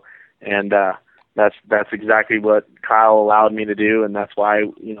people, and that's exactly what Kyle allowed me to do, and that's why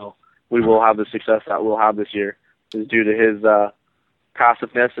we will have the success that we'll have this year, is due to his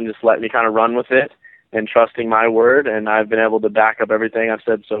passiveness and just letting me kind of run with it and trusting my word, and I've been able to back up everything I've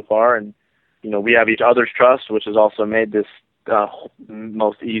said so far, and we have each other's trust, which has also made this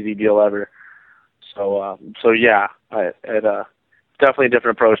most easy deal ever. So yeah, it's definitely a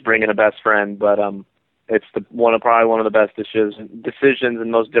different approach bringing a best friend, but it's probably one of the best decisions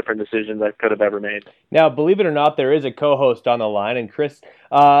and most different decisions I could have ever made. Now, believe it or not, there is a co-host on the line, and Chris,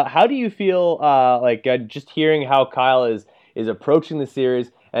 how do you feel just hearing how Kyle is approaching the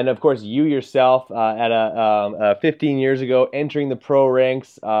series? And of course, you yourself, at 15 years ago, entering the pro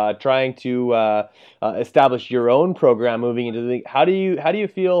ranks, trying to establish your own program, moving into the league. How do you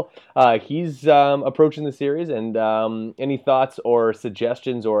feel he's approaching the series? And any thoughts or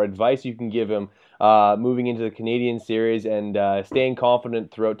suggestions or advice you can give him moving into the Canadian series and staying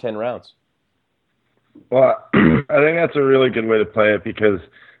confident throughout 10 rounds? Well, I think that's a really good way to play it, because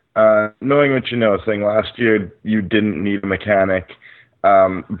knowing what saying last year you didn't need a mechanic.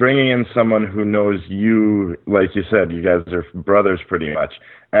 Bringing in someone who knows you, like you said, you guys are brothers pretty much,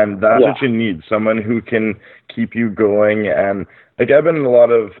 and that's what you need, someone who can keep you going. And like, I've been in a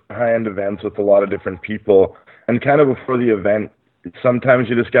lot of high-end events with a lot of different people, and kind of before the event, sometimes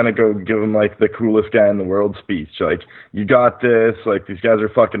you just gotta go give them like the coolest guy in the world speech, like, you got this, like, these guys are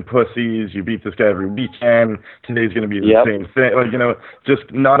fucking pussies, you beat this guy every weekend, today's gonna be the same thing, like,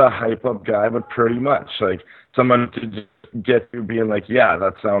 just not a hype up guy, but pretty much like someone to just get you being like, yeah,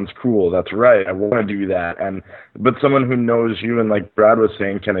 that sounds cool, that's right, I want to do that, but someone who knows you, and like Brad was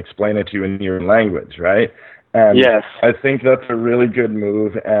saying, can explain it to you in your language, right? And yes, I think that's a really good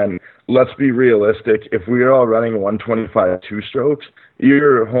move. And let's be realistic, if we are all running 125 two-strokes,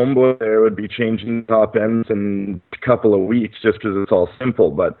 your homeboy there would be changing top ends in a couple of weeks just because it's all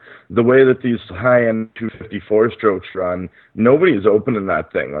simple. But the way that these high-end 254 strokes run, nobody's opening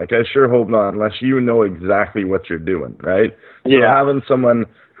that thing. Like, I sure hope not, unless you know exactly what you're doing, right? Yeah. So having someone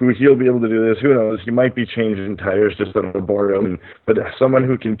who he'll be able to do this, who knows, he might be changing tires just on a board, but someone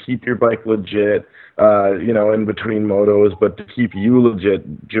who can keep your bike legit, in between motos, but to keep you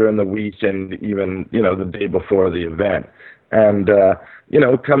legit during the week and even, the day before the event. And,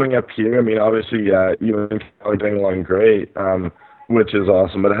 coming up here, I mean, obviously, you and Kelly doing along great, which is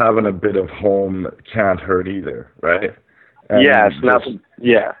awesome, but having a bit of home can't hurt either, right? And yes,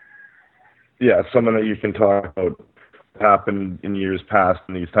 yeah. Yeah, someone that you can talk about happened in years past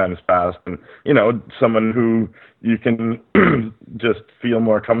and these times past, and someone who you can just feel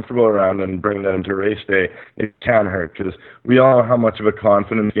more comfortable around and bring that into race day. It can hurt, because we all know how much of a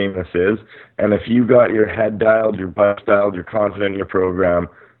confidence game this is, and if you got your head dialed, your bike dialed, you're confident in your program,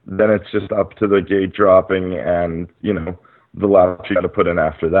 then it's just up to the gate dropping and the laps you got to put in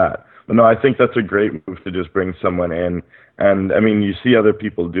after that. But no, I think that's a great move to just bring someone in. And I mean, you see other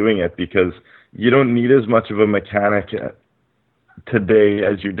people doing it, because you don't need as much of a mechanic today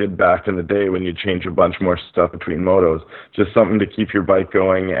as you did back in the day when you change a bunch more stuff between motos. Just something to keep your bike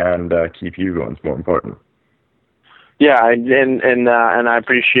going and keep you going is more important. Yeah, and I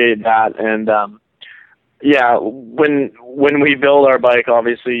appreciate that. And when we build our bike,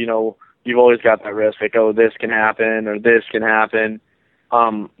 obviously, you've always got that risk, like, oh, this can happen or this can happen.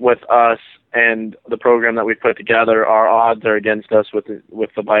 With us and the program that we put together, our odds are against us with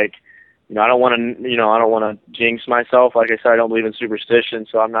the bike. I don't want to jinx myself. Like I said, I don't believe in superstition,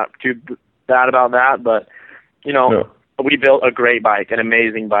 so I'm not too bad about that. But we built a great bike, an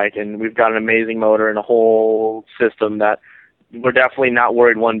amazing bike, and we've got an amazing motor and a whole system that we're definitely not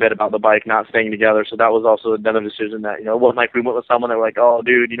worried one bit about the bike not staying together. So that was also another decision that it wasn't like we went with someone that were like, oh,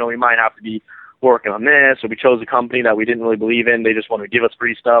 dude, we might have to be working on this, or we chose a company that we didn't really believe in. They just wanted to give us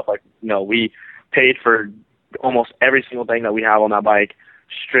free stuff. Like, we paid for almost every single thing that we have on that bike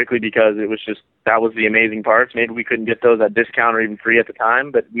strictly because it was just, that was the amazing parts. Maybe we couldn't get those at discount or even free at the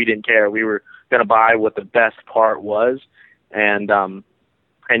time, but we didn't care. We were going to buy what the best part was. And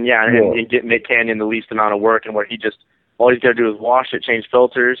get Mick Canyon the least amount of work, and where he just, all he's got to do is wash it, change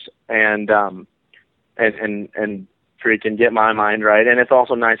filters, and freaking get my mind right. And it's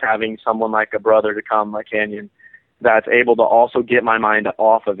also nice having someone like a brother to come, like Canyon, that's able to also get my mind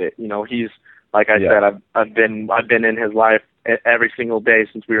off of it. He's, like I said, I've been in his life every single day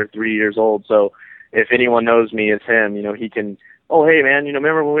since we were 3 years old. So if anyone knows me, it's him. He can, oh, hey man,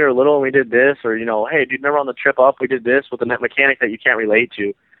 remember when we were little and we did this, or hey dude, remember on the trip up we did this, with a mechanic that you can't relate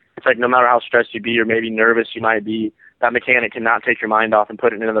to. It's like, no matter how stressed you be or maybe nervous you might be, that mechanic cannot take your mind off and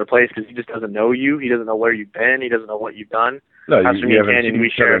put it in another place, because he just doesn't know you. He doesn't know where you've been. He doesn't know what you've done. No, That's me and Canyon.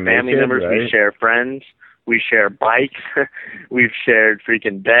 We share family members. Right? We share friends. We share bikes. We've shared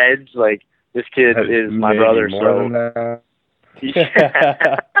freaking beds. Like, this kid is my brother. So.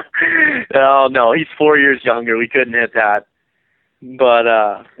 Oh no, he's 4 years younger. We couldn't hit that, but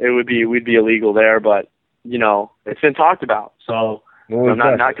we'd be illegal there. But it's been talked about. So. Well,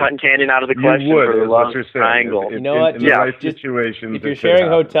 I'm not cutting Canyon out of the question for the love triangle. You know what? In the right situations, if you're sharing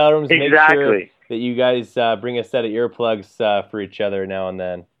hotel rooms, exactly. Make sure that you guys bring a set of earplugs for each other now and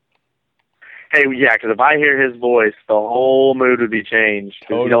then. Hey, yeah, because if I hear his voice, the whole mood would be changed.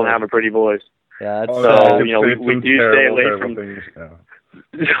 Because Totally. You don't have a pretty voice. Yeah, that's, so we do stay away from.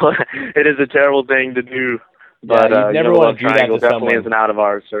 It is a terrible thing to do, but you never want to do that to definitely someone. isn't out of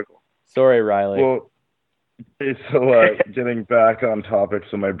our circle. Sorry, Riley. Well, okay, so getting back on topic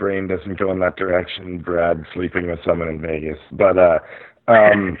so my brain doesn't go in that direction, Brad sleeping with someone in Vegas. But I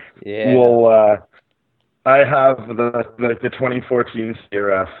have the 2014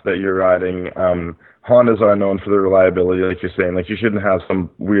 CRF that you're riding. Hondas are known for their reliability, like you're saying. Like, you shouldn't have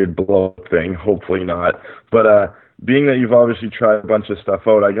some weird blow-up thing, hopefully not. But being that you've obviously tried a bunch of stuff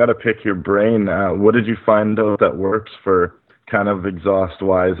out, I got to pick your brain. What did you find out that works for kind of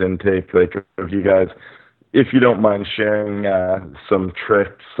exhaust-wise intake? Like, of you guys... If you don't mind sharing some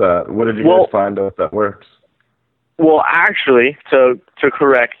tricks, what did you guys find out that works? Well, actually, to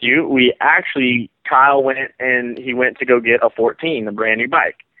correct you, Kyle went to go get a 14, a brand new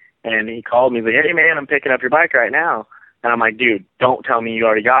bike. And he called me, he's like, hey man, I'm picking up your bike right now. And I'm like, dude, don't tell me you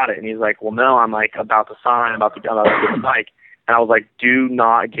already got it. And he's like, well, no, I'm like about to sign, about to get the bike. And I was like, do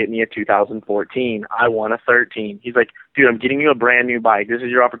not get me a 2014. I want a 13. He's like, dude, I'm getting you a brand new bike. This is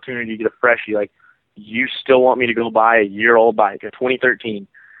your opportunity to get a freshie. Like, you still want me to go buy a year-old bike, a 2013?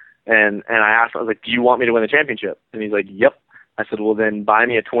 And I asked, I was like, do you want me to win the championship? And he's like, yep. I said, well, then buy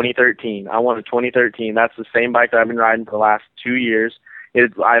me a 2013. I want a 2013. That's the same bike that I've been riding for the last 2 years.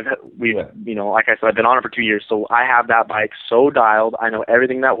 Like I said, I've been on it for 2 years, so I have that bike so dialed. I know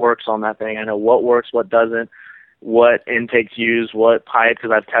everything that works on that thing. I know what works, what doesn't, what intakes use, what pipe,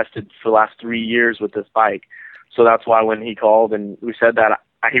 because I've tested for the last 3 years with this bike. So that's why when he called and we said that,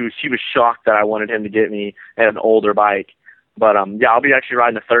 he was shocked that I wanted him to get me an older bike. But I'll be actually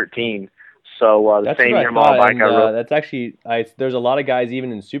riding a 13. So the same Yamaha bike I rode. That's actually there's a lot of guys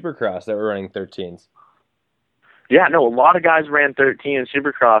even in Supercross that were running 13s. Yeah, no, a lot of guys ran 13 in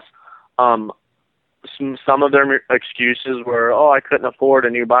Supercross. Some of their excuses were, I couldn't afford a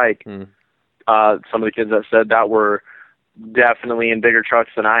new bike. Some of the kids that said that were definitely in bigger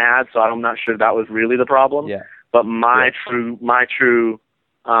trucks than I had, so I'm not sure that was really the problem. Yeah. But my true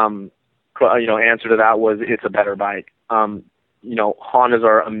answer to that was it's a better bike. Hondas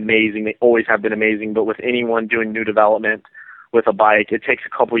are amazing. They always have been amazing, but with anyone doing new development with a bike, it takes a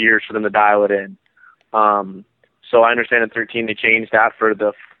couple years for them to dial it in. So I understand in 13 they changed that for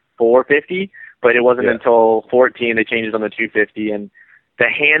the 450, but it wasn't until 14 they changed it on the 250. And the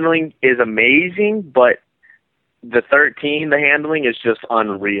handling is amazing, but the 13, the handling is just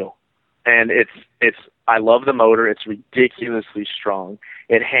unreal. And I love the motor. It's ridiculously strong.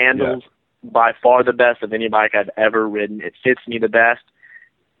 It handles by far the best of any bike I've ever ridden. It fits me the best.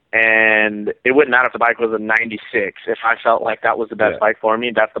 And it wouldn't matter if the bike was a 96. If I felt like that was the best bike for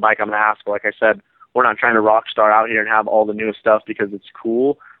me, that's the bike I'm going to ask for. Like I said, we're not trying to rock star out here and have all the newest stuff because it's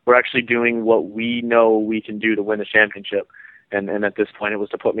cool. We're actually doing what we know we can do to win the championship. And at this point, it was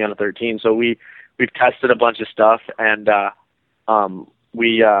to put me on a 13. So we've tested a bunch of stuff, and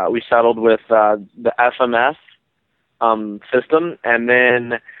we settled with the FMS system. And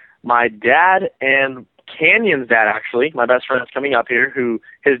then my dad and Canyon's dad, actually, my best friend is coming up here, who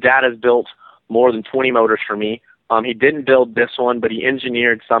his dad has built more than 20 motors for me. He didn't build this one, but he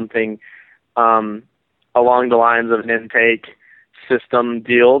engineered something along the lines of an intake system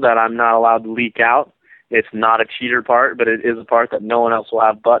deal that I'm not allowed to leak out. It's not a cheater part, but it is a part that no one else will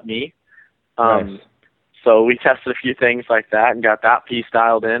have but me. Nice. So we tested a few things like that and got that piece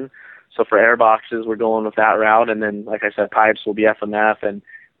dialed in. So for air boxes, we're going with that route. And then, like I said, pipes will be FMF and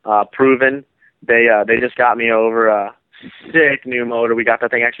Proven. They just got me over a sick new motor. We got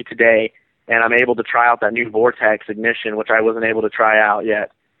that thing actually today, and I'm able to try out that new Vortex ignition, which I wasn't able to try out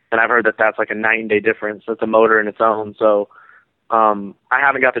yet. And I've heard that that's like a 9-day difference. It's a motor in its own. So I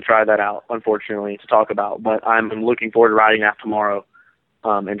haven't got to try that out, unfortunately, to talk about. But I'm looking forward to riding that tomorrow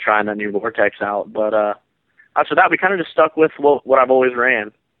and trying that new Vortex out. But after that, we kind of just stuck with what I've always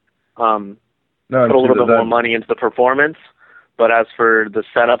ran. Put a little bit more money into the performance. But as for the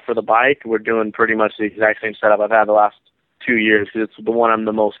setup for the bike, we're doing pretty much the exact same setup I've had the last 2 years because it's the one I'm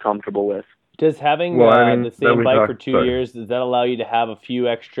the most comfortable with. Does having the same bike for 2 years, does that allow you to have a few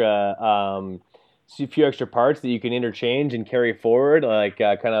extra parts that you can interchange and carry forward, like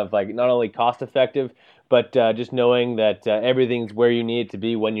kind of like not only cost effective, but just knowing that everything's where you need it to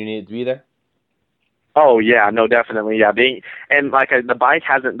be when you need it to be there? Oh yeah, no, definitely, yeah. The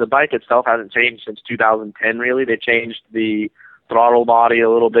bike itself hasn't changed since 2010. Really, they changed the throttle body a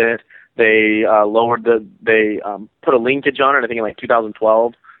little bit. They put a linkage on it. I think in like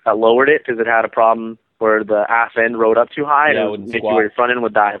 2012 that lowered it because it had a problem where the ass end rode up too high and it would make you where your front end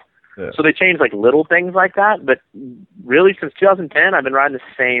would dive. Yeah. So they changed like little things like that. But really, since 2010, I've been riding the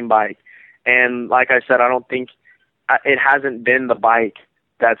same bike. And like I said, I don't think it hasn't been the bike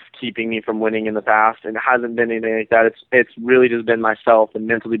that's keeping me from winning in the past, and it hasn't been anything like that. It's really just been myself and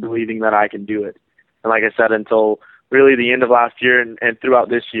mentally believing that I can do it. And like I said, until really the end of last year and throughout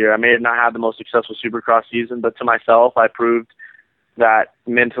this year, I may have not had the most successful Supercross season, but to myself, I proved that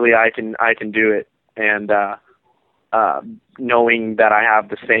mentally I can do it. And knowing that I have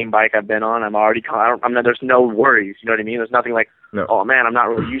the same bike I've been on, there's no worries. You know what I mean? There's nothing like, oh man, I'm not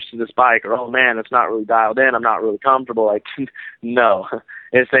really used to this bike, or oh man, it's not really dialed in. I'm not really comfortable. Like, no.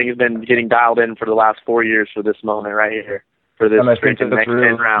 This thing has been getting dialed in for the last 4 years for this moment right here, for this next 10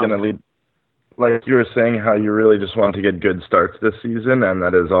 rounds. Like you were saying, how you really just want to get good starts this season, and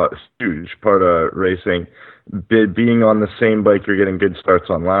that is a huge part of racing. Being on the same bike you're getting good starts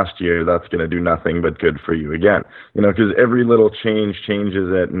on last year, that's going to do nothing but good for you again. Because every little change changes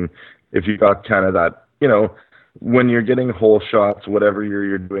it, and if you got kind of that, when you're getting hole shots, whatever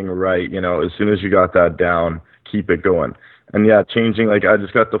you're doing right, as soon as you got that down, keep it going. And yeah, changing, like I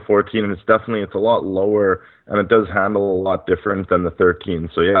just got the 14 and it's a lot lower and it does handle a lot different than the 13.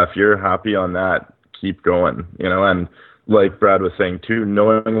 So yeah, if you're happy on that, keep going, and like Brad was saying too,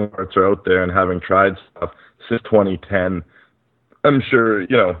 knowing parts are out there and having tried stuff since 2010, I'm sure,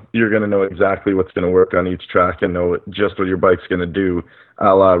 you're going to know exactly what's going to work on each track and know just what your bike's going to do,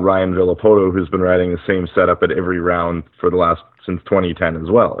 a la Ryan Villapoto, who's been riding the same setup at every round since 2010 as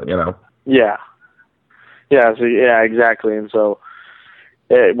well, Yeah. Yeah, so yeah, exactly, and so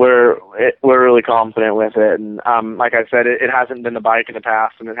we're really confident with it. And like I said, it hasn't been the bike in the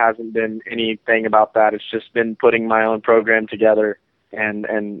past, and it hasn't been anything about that. It's just been putting my own program together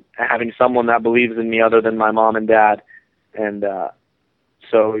and having someone that believes in me other than my mom and dad. And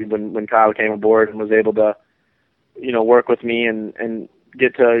so when Kyle came aboard and was able to, work with me and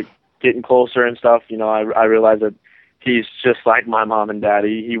get to getting closer and stuff, I realized that he's just like my mom and dad.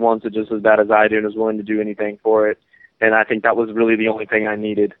 He wants it just as bad as I do and is willing to do anything for it. And I think that was really the only thing I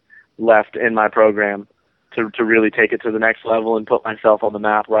needed left in my program to really take it to the next level and put myself on the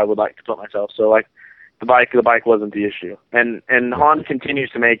map where I would like to put myself. So like the bike wasn't the issue. And Honda continues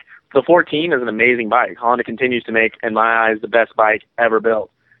to make, the 14 is an amazing bike. Honda continues to make, in my eyes, the best bike ever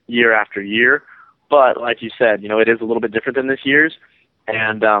built year after year. But like you said, it is a little bit different than this year's.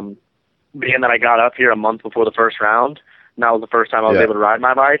 And being that I got up here a month before the first round, and that was the first time I was able to ride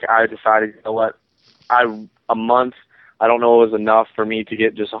my bike, I decided, you know what, a month, I don't know, it was enough for me to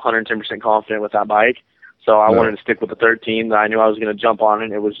get just 110% confident with that bike. So I wanted to stick with the 13 that I knew I was going to jump on,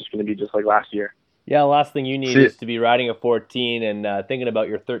 and it was just going to be just like last year. Yeah, the last thing you need is to be riding a 14 and thinking about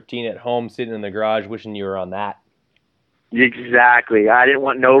your 13 at home, sitting in the garage, wishing you were on that. Exactly. I didn't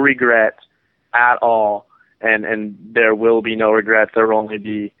want no regrets at all, and there will be no regrets. There will only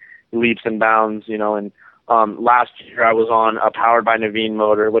be leaps and bounds, and last year I was on a powered by Naveen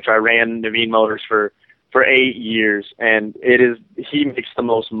motor, which I ran Naveen motors for 8 years, and he makes the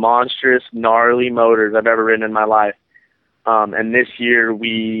most monstrous, gnarly motors I've ever ridden in my life. And this year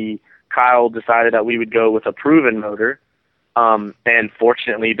Kyle decided that we would go with a proven motor, and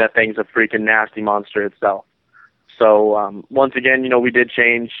fortunately that thing's a freaking nasty monster itself. So once again, we did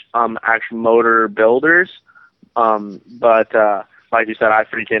change actual motor builders, but like you said, I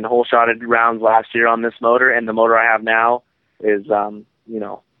freaking whole-shotted rounds last year on this motor, and the motor I have now is,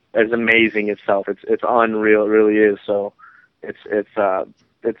 is amazing itself. It's unreal, it really is. So it's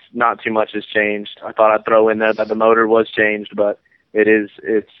not too much has changed. I thought I'd throw in there that the motor was changed, but it's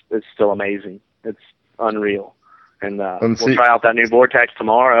still amazing. It's unreal. And we'll try out that new Vortex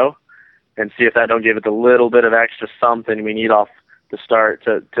tomorrow and see if that don't give it a little bit of extra something we need off the start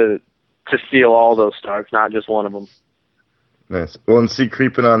to seal all those starts, not just one of them. Nice. Well, and see,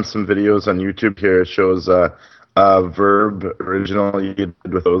 creeping on some videos on YouTube here, it shows Verb original you did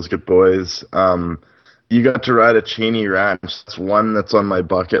with those good boys. You got to ride a Cheney Ranch. It's one that's on my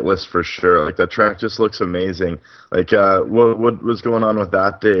bucket list for sure. Like, that track just looks amazing. Like, what was going on with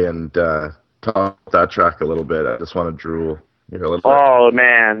that day? And talk about that track a little bit. I just want to drool here a little bit. Oh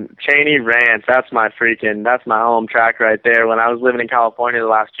man, Cheney Ranch. That's my home track right there. When I was living in California the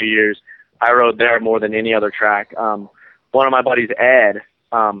last 2 years, I rode there more than any other track. One of my buddies, Ed,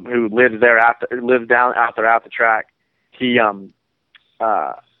 who lives down out there at the track, he's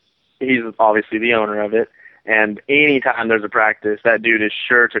obviously the owner of it, and anytime there's a practice, that dude is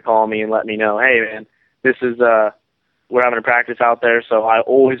sure to call me and let me know, hey man, this is we're having a practice out there. So I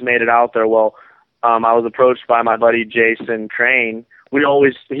always made it out there. Well, I was approached by my buddy Jason Crane. He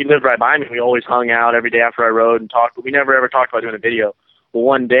lived right by me. We always hung out every day after I rode and talked, but we never ever talked about doing a video. Well,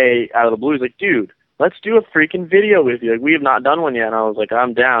 one day out of the blue, he's like, dude, let's do a freaking video with you. Like, we have not done one yet. And I was like,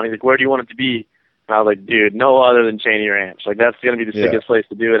 I'm down. He's like, where do you want it to be? And I was like, dude, no other than Cheney Ranch. Like, that's going to be the sickest place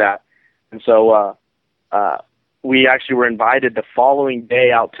to do it at. And so we actually were invited the following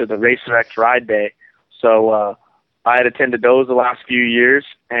day out to the Racer X Ride Day. So I had attended those the last few years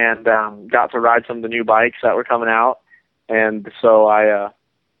and got to ride some of the new bikes that were coming out. And so I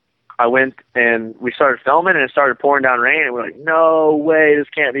went and we started filming, and it started pouring down rain. And we're like, no way, this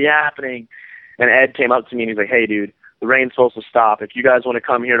can't be happening. And Ed came up to me and he's like, hey, dude, the rain's supposed to stop. If you guys want to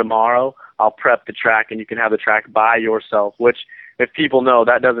come here tomorrow, I'll prep the track and you can have the track by yourself, which, if people know,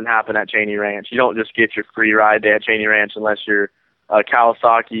 that doesn't happen at Cheney Ranch. You don't just get your free ride day at Cheney Ranch unless you're a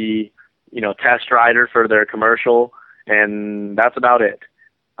Kawasaki, test rider for their commercial, and that's about it.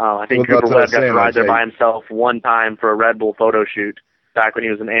 I think Cooper Webb got to ride there by himself one time for a Red Bull photo shoot back when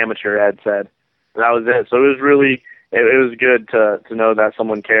he was an amateur, Ed said. And that was it. So it was really, it was good to know that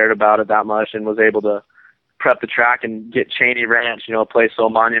someone cared about it that much and was able to prep the track and get Cheney Ranch, a place so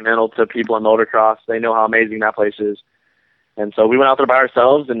monumental to people in motocross. They know how amazing that place is. And so we went out there by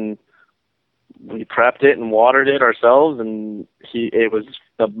ourselves and we prepped it and watered it ourselves, and it was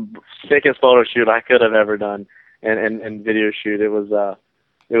the sickest photo shoot I could have ever done and video shoot. It was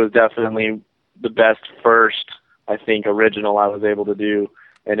definitely the best first, I think, original I was able to do,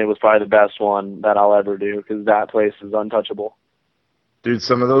 and it was probably the best one that I'll ever do because that place is untouchable. Dude,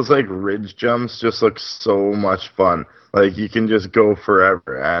 some of those ridge jumps just look so much fun. Like, you can just go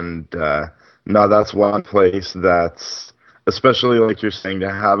forever, and no, that's one place that's, especially like you're saying,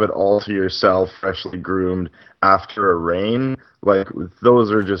 to have it all to yourself, freshly groomed after a rain, like,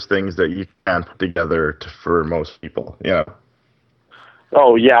 those are just things that you can't put together for most people. Yeah.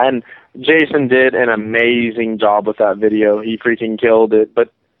 Oh yeah, and Jason did an amazing job with that video. He freaking killed it.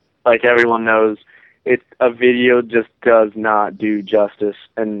 But like everyone knows, a video just does not do justice.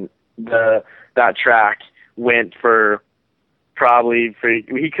 And that track went for probably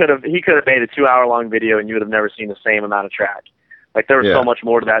he could have made a 2-hour-long video and you would have never seen the same amount of track. Like there was so much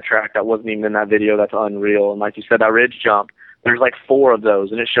more to that track that wasn't even in that video. That's unreal. And like you said, that ridge jump, there's like 4 of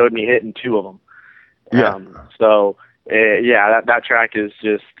those, and it showed me hitting 2 of them. Yeah. That track is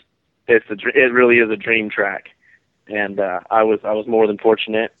just it really is a dream track, and I was more than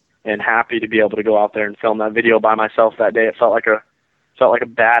fortunate and happy to be able to go out there and film that video by myself that day. It felt like a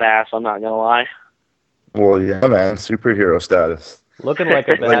badass. I'm not gonna lie. Well, yeah, man, superhero status. Looking like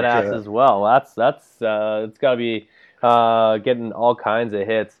a badass as well. That's it's got to be getting all kinds of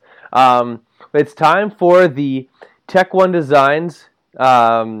hits. It's time for the Tech One Designs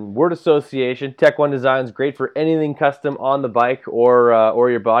word association. Tech One Designs, great for anything custom on the bike or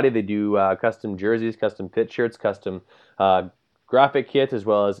your body. They do custom jerseys, custom fit shirts, custom graphic kits, as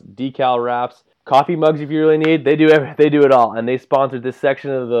well as decal wraps, coffee mugs if you really need. They do it all, and they sponsored this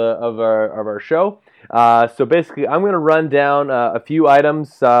section of our show. So basically, I'm going to run down a few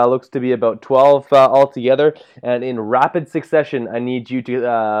items. Looks to be about 12 altogether, and in rapid succession, I need you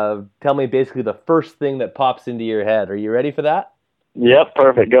to tell me basically the first thing that pops into your head. Are you ready for that? Yep,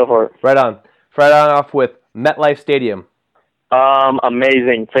 perfect. Go for it. Right on. Right on off with MetLife Stadium.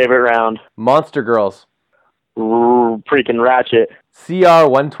 Amazing. Favorite round. Monster Girls. Freaking ratchet. CR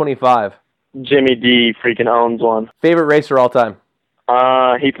 125. Jimmy D freaking owns one. Favorite racer all time.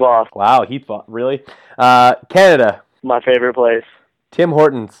 Heath Voss. Wow, Heath Voss. Really? Canada. My favorite place. Tim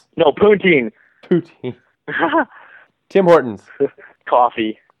Hortons. No, Poutine. Poutine. Tim Hortons.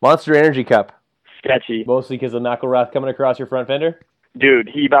 Coffee. Monster Energy Cup. Sketchy. Mostly because of McElrath coming across your front fender? Dude,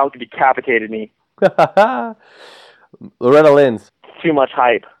 he about decapitated me. Loretta Lynn's. Too much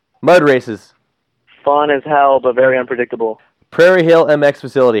hype. Mud races. Fun as hell, but very unpredictable. Prairie Hill MX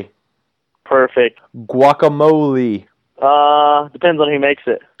facility. Perfect. Guacamole. Depends on who makes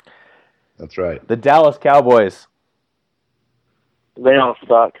it. That's right. The Dallas Cowboys. They don't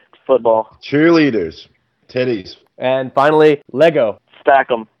suck. It's football. Cheerleaders. Titties. And finally, Lego. Stack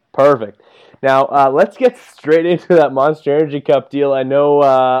them. Perfect. Now, let's get straight into that Monster Energy Cup deal. I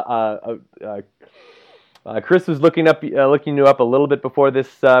know Chris was looking you up a little bit before this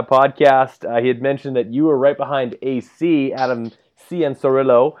podcast. He had mentioned that you were right behind AC, Adam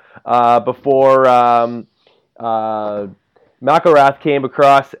Cianciarulo, before McElrath came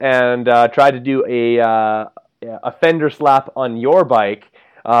across and tried to do a fender slap on your bike.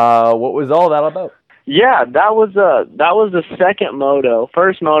 What was all that about? Yeah, that was the second moto.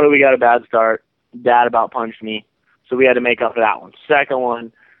 First moto, we got a bad start. Dad about punched me, so we had to make up for that one. Second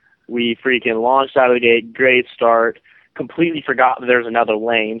one, we freaking launched out of the gate. Great start. Completely forgot that there's another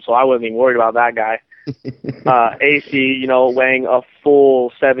lane, so I wasn't even worried about that guy. AC, weighing a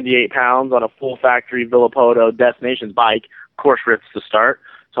full 78 pounds on a full factory Villapoto Destinations bike, of course rips to start.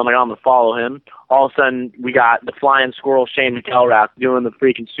 So I'm like, I'm going to follow him. All of a sudden, we got the flying squirrel Shane McElrath doing the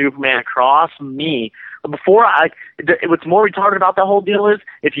freaking Superman across me. But what's more retarded about that whole deal is,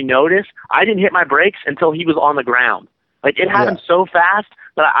 if you notice, I didn't hit my brakes until he was on the ground. Like, it happened so fast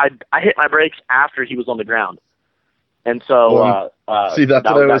that I hit my brakes after he was on the ground. And so, see, that's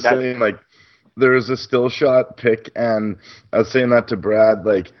what I was saying. Like, there was a still shot pic, and I was saying that to Brad.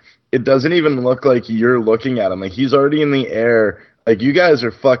 Like, it doesn't even look like you're looking at him. Like, he's already in the air. Like, you guys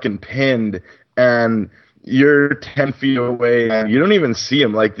are fucking pinned, and you're 10 feet away, and you don't even see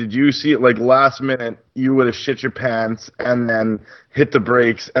him. Like, did you see it? Like, last minute, you would have shit your pants and then hit the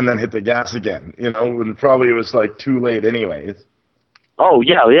brakes and then hit the gas again. And probably it was, like, too late anyways. Oh,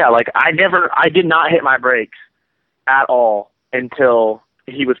 yeah. Like, I did not hit my brakes at all until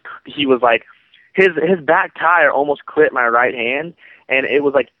he was like, his back tire almost clipped my right hand, and it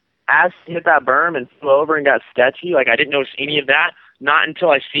was like, as he hit that berm and flew over and got sketchy, like, I didn't notice any of that, not until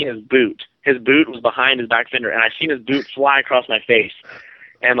I seen his boot. His boot was behind his back fender, and I seen his boot fly across my face.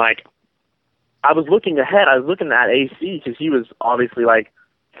 And, like, I was looking ahead. I was looking at AC because he was obviously, like,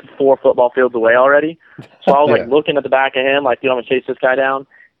 4 football fields away already. So I was, like, looking at the back of him, like, I'm going to chase this guy down.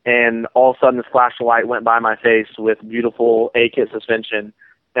 And all of a sudden, this flash of light went by my face with beautiful A-kit suspension.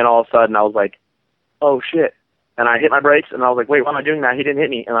 And all of a sudden, I was like, oh, shit. And I hit my brakes, and I was like, wait, why am I doing that? He didn't hit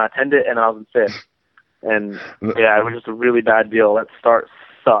me. And I attended it, and I was in fifth. And, yeah, it was just a really bad deal. That start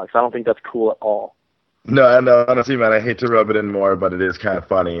sucks. I don't think that's cool at all. No, honestly, man, I hate to rub it in more, but it is kind of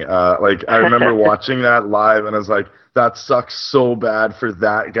funny. Like, I remember watching that live, and I was like, that sucks so bad for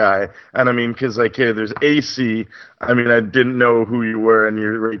that guy. And, I mean, because, like, hey, there's AC. I mean, I didn't know who you were, and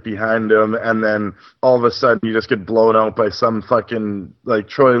you're right behind him, and then all of a sudden you just get blown out by some fucking, like,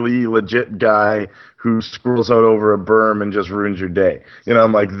 Troy Lee legit guy who squirrels out over a berm and just ruins your day.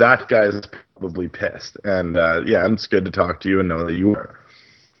 I'm like, that guy's probably pissed. And, yeah, it's good to talk to you and know that you are.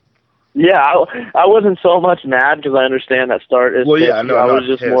 Yeah, I wasn't so much mad because I understand that start is. Well, yeah, no, I I'm was not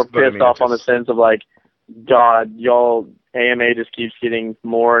just pissed, more but I pissed mean, off it's on the just- sense of like, God, y'all AMA just keeps getting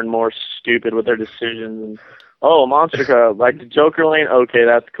more and more stupid with their decisions. And Monster Cup, like the Joker Lane, okay,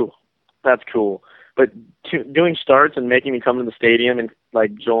 that's cool. But doing starts and making me come to the stadium and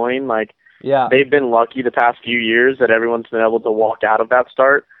like join, like Yeah. they've been lucky the past few years that everyone's been able to walk out of that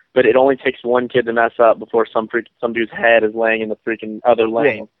start. But it only takes one kid to mess up before some dude's head is laying in the freaking other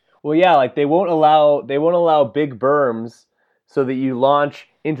lane. Well, yeah, like they won't allow big berms so that you launch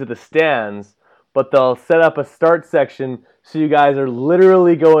into the stands, but they'll set up a start section so you guys are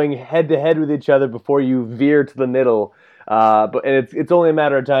literally going head to head with each other before you veer to the middle. And it's only a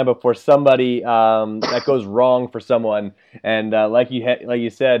matter of time before somebody that goes wrong for someone, and like you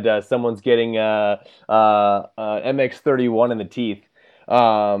said, someone's getting MX-31 in the teeth.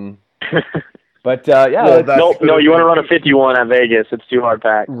 But yeah, Well, that's no, you want to run a 51 at Vegas. It's too hard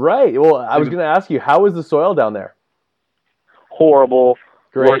packed. right. Well, I was going to ask you, how is the soil down there? Horrible.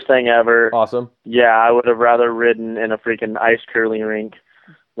 Great. Worst thing ever. Awesome. Yeah, I would have rather ridden in a freaking ice curling rink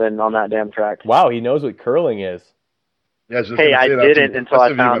than on that damn track. Wow, he knows what curling is. Yeah, I was just Hey, gonna I say that's didn't until I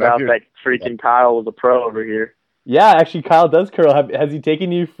impressive, found even up out here. that freaking Kyle was a pro over here. Yeah, actually, Kyle does curl. Has he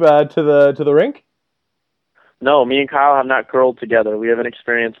taken you to the rink? No, me and Kyle have not curled together. We haven't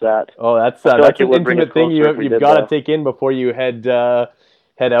experienced that. Oh, that's I feel like it an would bring us intimate thing closer if we you've did got to that. take in before you head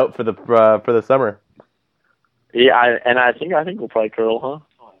out for the summer. Yeah, I think we'll probably curl, huh?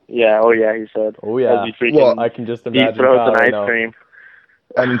 Yeah. Oh yeah, he said. Oh yeah. As he freaking Well, I can just deep imagine throats Kyle and right ice now. cream.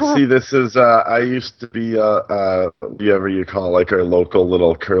 And see, this is I used to be whatever you call like our local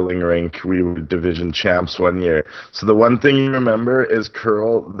little curling rink. We were division champs one year. So the one thing you remember is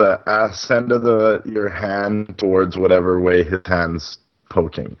curl the end of your hand towards whatever way his hand's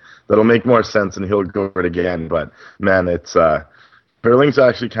poking. That'll make more sense, and he'll go for it again. But man, it's curling's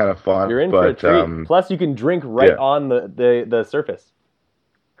actually kind of fun. You're in for a but, treat. Plus, you can drink right yeah. on the surface.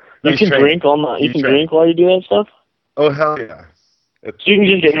 You can drink drink while you do that stuff. Oh hell yeah! So you can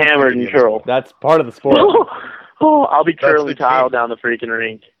just get hammered and curl. That's part of the sport. I'll be That's curling the Kyle key. down the freaking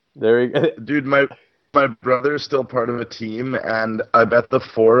rink. There you go. Dude, my brother's still part of a team, and I bet the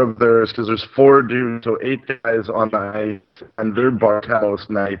four of theirs, because there's 4 dudes, so 8 guys on the ice, and their bar house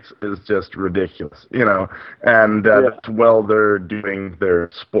nights is just ridiculous, and that's while they're doing their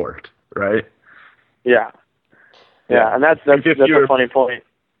sport, right? Yeah, and that's If a you're- funny point.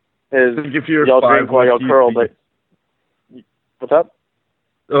 Is If you're y'all 5 drink while y'all whiskeys curl, deep- but what's up?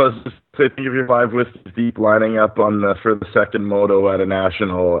 I was just saying, if you're 5 whiskeys deep lining up for the second moto at a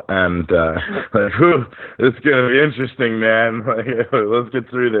national, and like, whew, it's gonna be interesting, man. Like, let's get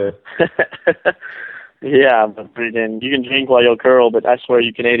through this. Yeah, but freaking, you can drink while you'll curl, but I swear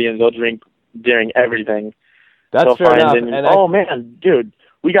you Canadians, they'll drink during everything. That's They'll fair find enough. in- And man, dude,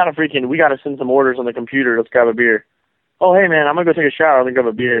 we gotta send some orders on the computer. Let's grab a beer. Oh, hey man, I'm gonna go take a shower. I'm gonna grab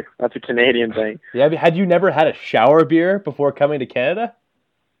a beer. That's a Canadian thing. had you never had a shower beer before coming to Canada?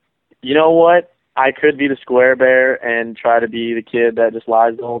 You know what? I could be the square bear and try to be the kid that just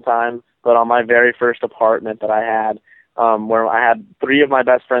lies the whole time. But on my very first apartment that I had, where I had 3 of my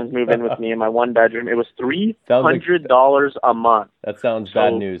best friends move in with me in my one bedroom, it was $300 a month. That sounds So-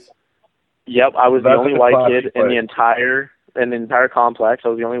 bad news. Yep, I was the That's only a white classic kid in the place. entire complex. I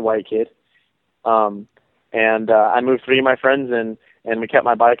was the only white kid. And I moved 3 of my friends in, and we kept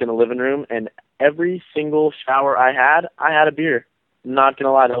my bike in the living room. And every single shower I had a beer. Not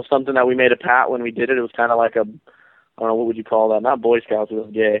gonna lie, that was something that we made a pat when we did it. It was kind of like I don't know, what would you call that? Not Boy Scouts, it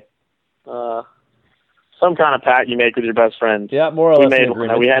was gay. Some kind of pat you make with your best friends. Yeah, more or We less an made one.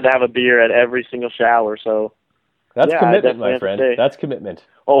 agreement. We had to have a beer at every single shower. So That's yeah, I commitment, definitely my have to friend. say. That's commitment.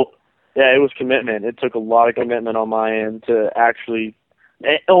 Oh, yeah, it was commitment. It took a lot of commitment on my end to actually.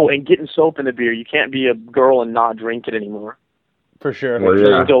 And getting soap in the beer. You can't be a girl and not drink it anymore. For sure. Well, You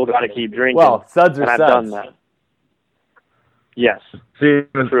yeah. still got to keep drinking. Well, suds are and I've suds. done that. Yes. See,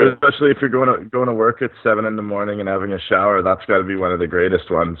 True. especially if you're going to work at 7 in the morning and having a shower, that's got to be one of the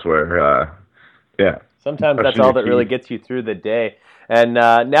greatest ones. Where, yeah. Sometimes that's Especially all the that really heat. gets you through the day. And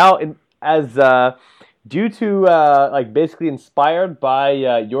now, due to basically inspired by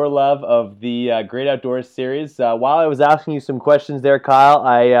your love of the Great Outdoors series, while I was asking you some questions there, Kyle,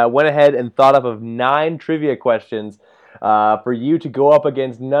 I went ahead and thought up of 9 trivia questions for you to go up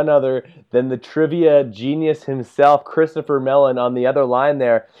against none other than the trivia genius himself, Christopher Mellon, on the other line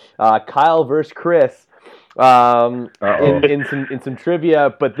there. Kyle versus Chris. In some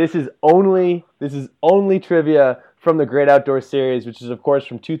trivia, but this is only trivia from the Great Outdoors series, which is of course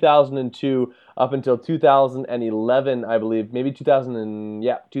from 2002 up until 2011, I believe, maybe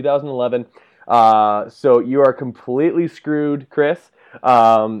 2011. So you are completely screwed, Chris.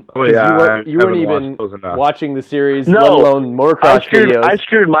 Oh 'cause yeah, you weren't even enough. watching the series, No, let alone motocross videos. I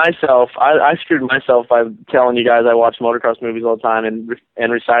screwed myself. I screwed myself by telling you guys I watch motocross movies all the time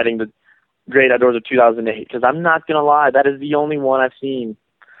and reciting the Great Outdoors of 2008. Because I'm not gonna lie, that is the only one I've seen.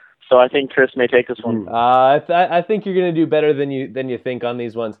 So I think Chris may take this one. I think you're going to do better than you think on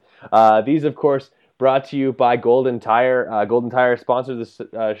these ones. These, of course, brought to you by Golden Tire. Golden Tire sponsors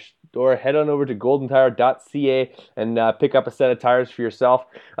the store. Head on over to goldentire.ca and pick up a set of tires for yourself.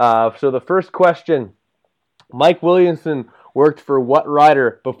 So the first question, Mike Williamson worked for what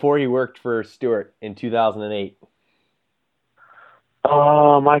rider before he worked for Stewart in 2008?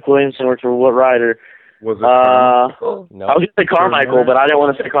 Mike Williamson worked for what rider? Was it Carmichael? No. I was going to say Carmichael, but I didn't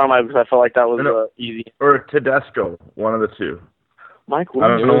want to say Carmichael because I felt like that was easy. Or Tedesco, one of the two. Mike It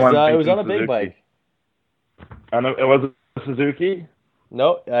Williamson. was on a big bike. I know it was Suzuki.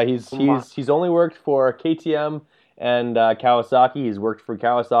 No, he's only worked for KTM and Kawasaki. He's worked for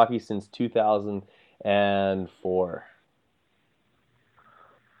Kawasaki since 2004.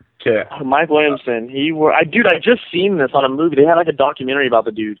 Okay. Mike Williamson. I just seen this on a movie. They had like a documentary about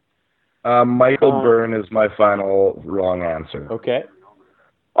the dude. Michael Byrne is my final wrong answer. Okay.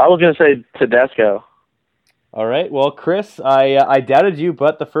 I was going to say Tedesco. All right. Well, Chris, I doubted you,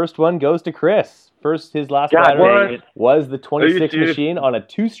 but the first one goes to Chris. His last God, rider dang it. was the 26 machine on a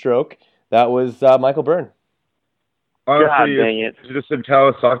two-stroke. That was Michael Byrne. Honestly, God dang it. You just said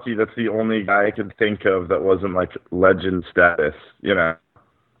Kawasaki. That's the only guy I could think of that wasn't like legend status. You know.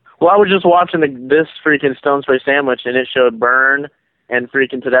 Well, I was just watching this freaking Stone Spray Sandwich, and it showed Byrne and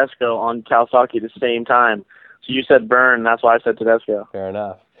freaking Tedesco on Kawasaki at the same time. So you said Byrne, that's why I said Tedesco. Fair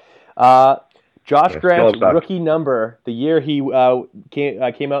enough. Josh Grant's rookie number, the year he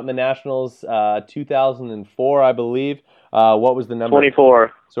came out in the Nationals, 2004, I believe. What was the number?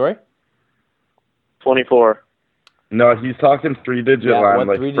 24. Sorry? 24. No, he's talking three-digit line, what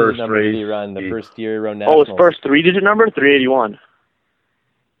like three-digit first number race. did he run the first year he run Nationals? Oh, his first three-digit number? 381.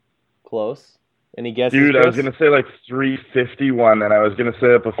 Close. Any guesses, Dude, Chris? I was going to say like 351, and I was going to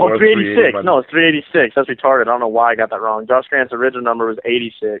say it before. Oh, 386. No, it's 386. That's retarded. I don't know why I got that wrong. Josh Grant's original number was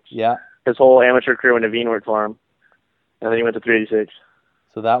 86. Yeah. His whole amateur career went to Naveen worked for him. And then he went to 386.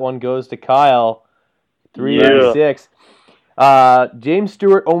 So that one goes to Kyle. 386. James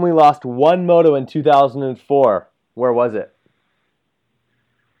Stewart only lost one moto in 2004. Where was it?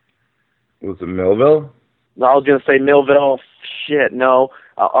 Was it Millville? I was going to say Millville. Shit, no.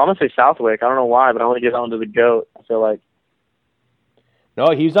 I'm going to say Southwick. I don't know why, but I want to get on to the GOAT. I feel like. No,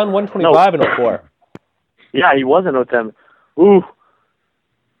 he was on 125 in 04. Yeah, he wasn't with them. Ooh.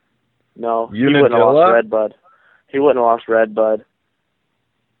 No, he wouldn't have lost Redbud. He wouldn't have lost Redbud.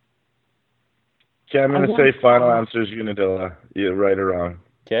 Okay, I'm going to say final answer is Unadilla. You're right or wrong.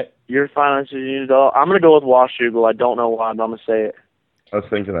 Okay. Your final answer is Unadilla. I'm going to go with Washougal. I don't know why, but I'm going to say it. I was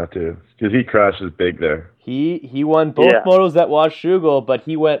thinking that too, because he crashes big there. He won both motos at Washougal, but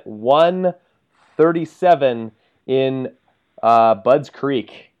he went 137 in Budds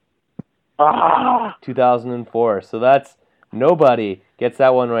Creek, 2004. So that's nobody gets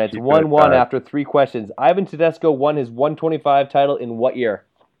that one right. It's 1-1 after 3 questions. Ivan Tedesco won his 125 title in what year?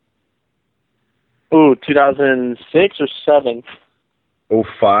 Ooh, 2006 or 7?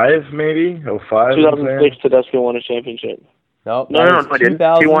 05 maybe? 05? 2006 Tedesco won a championship. No, he didn't.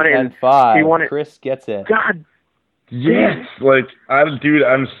 2005. He won it. Chris gets it. God. Yes! Like, I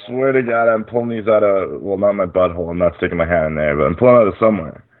swear to God, I'm pulling these out of, well, not my butthole. I'm not sticking my hand in there, but I'm pulling out of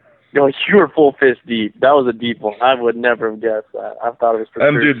somewhere. No, you were full fist deep. That was a deep one. I would never have guessed that. I thought it was for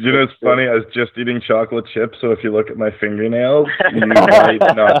And sure. dude, you know, it's funny. I was just eating chocolate chips, so if you look at my fingernails, you might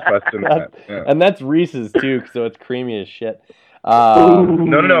not question that. Yeah. And that's Reese's, too, so it's creamy as shit.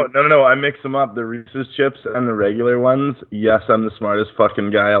 No. I mix them up. The Reese's chips and the regular ones. Yes, I'm the smartest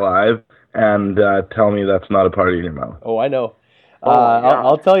fucking guy alive. And tell me that's not a party in your mouth. Oh, I know.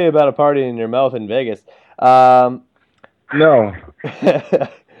 I'll tell you about a party in your mouth in Vegas. No.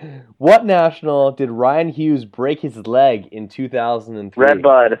 What national did Ryan Hughes break his leg in 2003?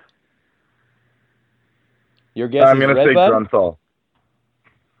 Redbud. Your guess I'm is going to say Grunthal.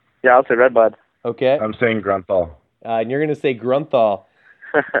 Yeah, I'll say Redbud. Okay. I'm saying Grunthal. And you're going to say Grunthal.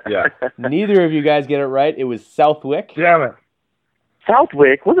 Yeah. Neither of you guys get it right. It was Southwick. Damn it.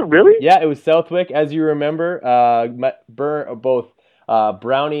 Southwick? Was it really? Yeah, it was Southwick. As you remember, both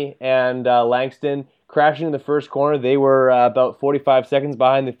Brownie and Langston crashing in the first corner. They were about 45 seconds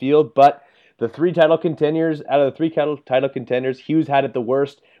behind the field, but the 3 title contenders, out of the 3 title contenders, Hughes had it the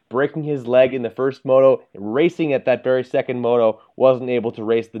worst, breaking his leg in the first moto, racing at that very second moto, wasn't able to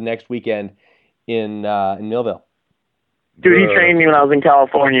race the next weekend in Millville. Dude, he trained me when I was in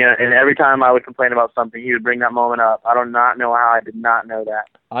California, and every time I would complain about something, he would bring that moment up. I do not know how I did not know that.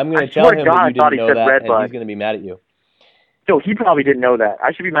 I'm going I to tell swear to him God, that I you thought didn't he know said that, Red and Bud. he's going to be mad at you. No, he probably didn't know that.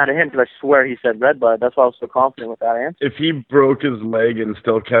 I should be mad at him because I swear he said Red Bud. That's why I was so confident with that answer. If he broke his leg and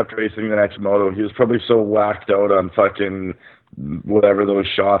still kept racing the next moto, he was probably so whacked out on fucking whatever those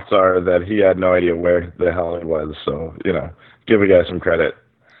shots are that he had no idea where the hell he was. So, give a guy some credit.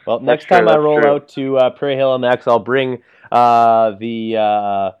 Well, next true, time I that's roll true. out to Prairie Hill MX, I'll bring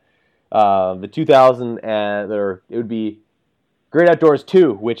the 2000 or it would be Great Outdoors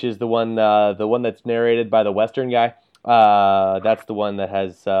 2, which is the one that's narrated by the Western guy. That's the one that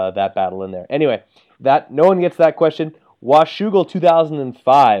has that battle in there. Anyway, that no one gets that question. Washougal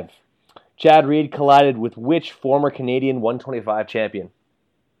 2005. Chad Reed collided with which former Canadian 125 champion?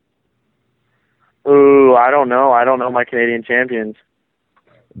 Ooh, I don't know. I don't know my Canadian champions.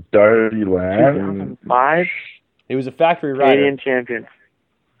 Darby Land? 2005 He was a factory rider. Canadian champion.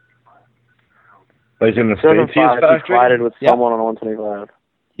 Like in the States, 2005, he factory? collided with Yeah. someone on 125.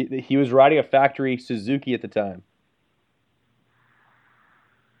 He was riding a factory Suzuki at the time.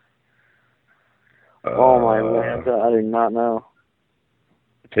 Oh, my land. I do not know.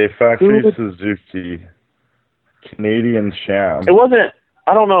 Okay, factory Who- Suzuki. Canadian champ. It wasn't.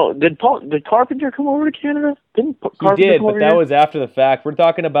 I don't know. Did Carpenter come over to Canada? Didn't He Carpenter did, come but over that here? was after the fact. We're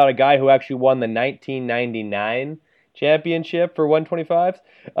talking about a guy who actually won the 1999 championship for 125s,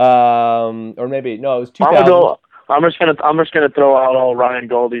 or maybe no, it was 2000. I'm just gonna throw out all Ryan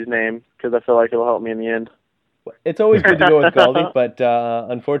Goldie's name because I feel like it'll help me in the end. It's always good to go with Goldie, but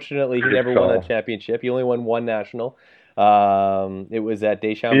unfortunately, he Good never won call. that championship. He only won one national. It was at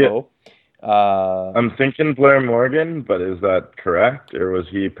Deschambault. I'm thinking Blair Morgan, but is that correct, or was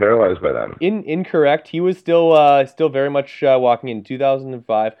he paralyzed by then? Incorrect. He was still very much walking in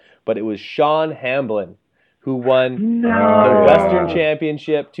 2005, but it was Sean Hamblin who won the Western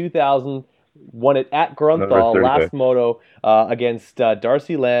Championship 2000. Won it at Grunthal Number last 36. moto against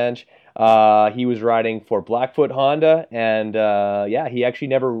Darcy Lange. He was riding for Blackfoot Honda, and he actually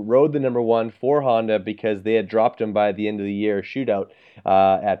never rode the number one for Honda because they had dropped him by the end of the year shootout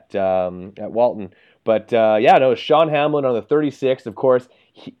at Walton. But Sean Hamlin on the 36th. Of course,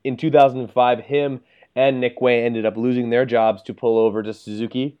 in 2005, him and Nick Way ended up losing their jobs to pull over to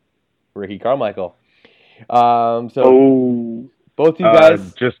Suzuki, Ricky Carmichael. Both you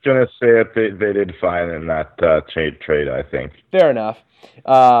guys. Just gonna say it. They did fine in that trade. I think. Fair enough.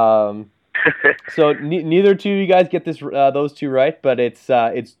 So neither two of you guys get those two right, but it's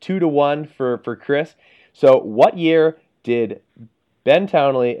 2-1 for Chris. So what year did Ben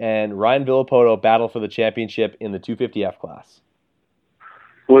Townley and Ryan Villapoto battle for the championship in the 250F class?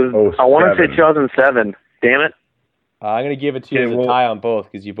 I want to say 2007. Damn it. I'm going to give it to you Okay, as a tie on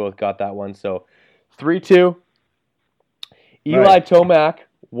both because you both got that one. So 3-2. Eli Tomac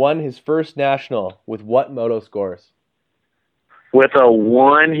won his first national with what moto scores? With a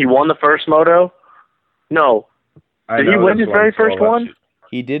 1, he won the first moto? No. Did he win his very first one?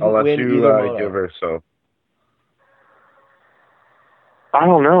 He didn't I'll let win you either moto. give her so. I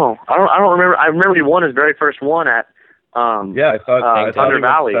don't know. I don't remember. I remember he won his very first one at I thought Thunder he went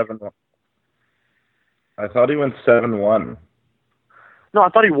Valley. 7-1. I thought he went 7-1. No, I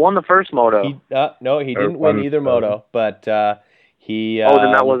thought he won the first moto. No, he didn't win either moto, but he...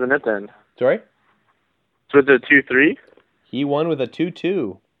 then that wasn't it then. Sorry? So it's a 2-3? He won with a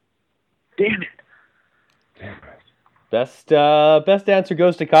 2-2. Damn it. Best answer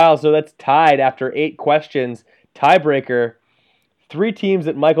goes to Kyle, so that's tied after 8 questions. Tiebreaker. 3 teams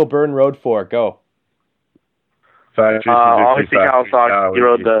that Michael Byrne rode for. Go. Factory Obviously Suzuki, Kawasaki, he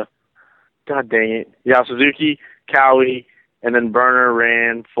rode the... God dang it. Yeah, Suzuki, Cowie, and then Burner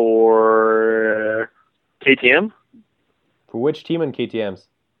ran for KTM? For which team in KTM's?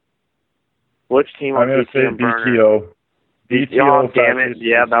 Which team on I'm going to say KTM Burner? BTO. Oh, damn it.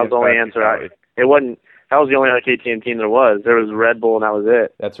 Yeah, that was the only answer. It wasn't... That was the only other KTM team there was. There was Red Bull, and that was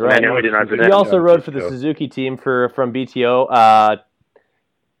it. That's right. I knew he didn't represent. He also rode for the Suzuki team from BTO.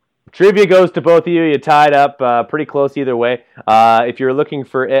 Trivia goes to both of you. You tied up pretty close either way. If you're looking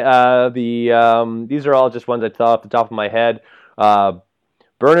for these are all just ones I thought off the top of my head.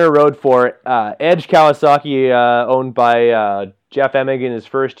 Burner rode for Edge Kawasaki, owned by Jeff Emig in his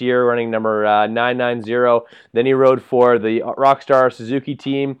first year, running number 990. Then he rode for the Rockstar Suzuki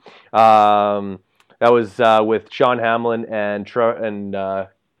team. That was with Sean Hamlin and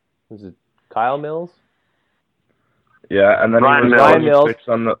was it Kyle Mills? Yeah, and then Ryan he was Ryan Mills.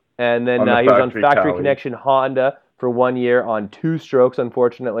 on the And then on the he was on factory Factory Cowie. Connection Honda for 1 year on 2 strokes,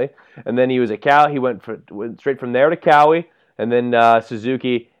 unfortunately. And then he was at He went straight from there to Cowie, and then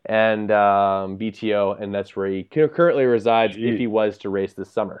Suzuki, and BTO, and that's where he currently resides if he was to race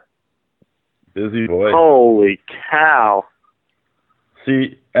this summer. Busy boy. Holy cow.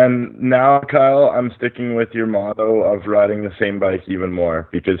 See, and now, Kyle, I'm sticking with your motto of riding the same bike even more,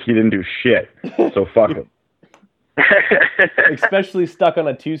 because he didn't do shit, so fuck him. Especially stuck on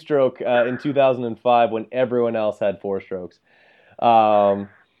a two-stroke in 2005 when everyone else had four strokes.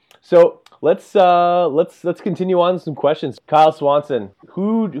 So let's continue on with some questions. Kyle Swanson,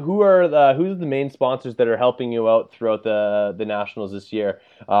 who's the main sponsors that are helping you out throughout the nationals this year?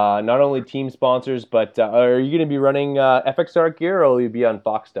 Not only team sponsors, but are you going to be running FXR gear, or will you be on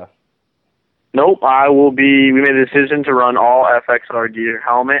Fox stuff? Nope, I will be. We made a decision to run all FXR gear,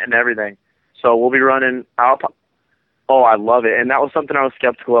 helmet, and everything. So we'll be running Alpine. Oh, I love it. And that was something I was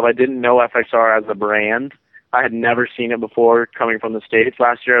skeptical of. I didn't know FXR as a brand. I had never seen it before coming from the States.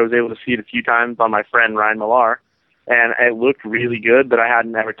 Last year I was able to see it a few times on my friend Ryan Millar, and it looked really good, but I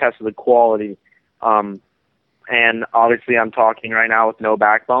hadn't ever tested the quality. And obviously I'm talking right now with No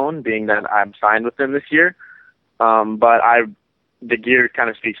Backbone, being that I'm signed with them this year. But the gear kind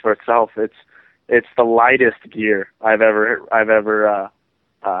of speaks for itself. It's the lightest gear I've ever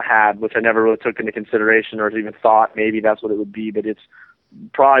had, which I never really took into consideration or even thought maybe that's what it would be, but it's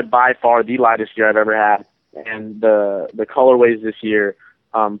probably by far the lightest gear I've ever had. And the colorways this year,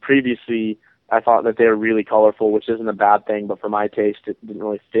 previously I thought that they were really colorful, which isn't a bad thing, but for my taste it didn't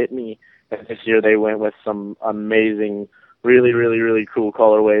really fit me. And this year they went with some amazing, really, really, really cool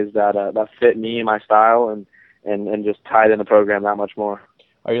colorways that fit me and my style and just tied in the program that much more.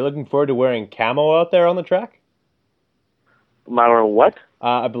 Are you looking forward to wearing camo out there on the track? Am I wearing what?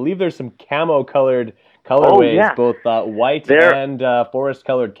 I believe there's some camo-colored colorways, both white and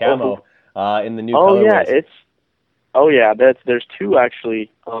forest-colored camo in the new colorways. There's two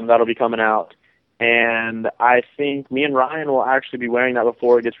actually that'll be coming out, and I think me and Ryan will actually be wearing that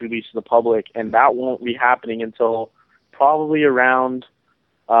before it gets released to the public, and that won't be happening until probably around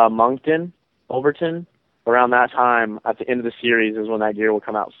Moncton, Overton, around that time at the end of the series is when that gear will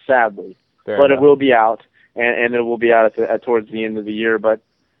come out, sadly. It will be out. And it will be out towards the end of the year. But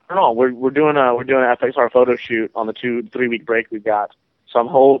I don't know. We're doing an FXR photo shoot on the 3-week break we've got. So I'm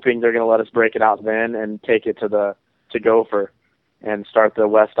hoping they're going to let us break it out then and take it to Gopher and start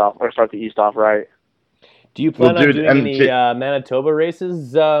the east off right. Do you plan on doing any Manitoba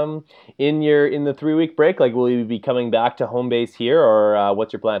races in the 3-week break? Like, will you be coming back to home base here, or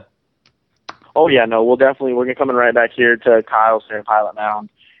what's your plan? Oh yeah, no, we're gonna coming right back here to Kyle's here in Pilot Mound.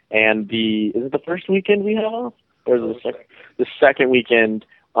 And is it the first weekend we have off? Or is it the second weekend?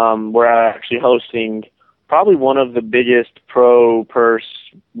 We're actually hosting probably one of the biggest pro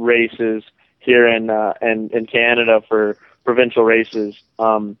purse races here in Canada for provincial races.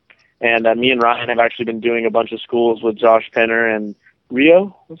 And me and Ryan have actually been doing a bunch of schools with Josh Penner and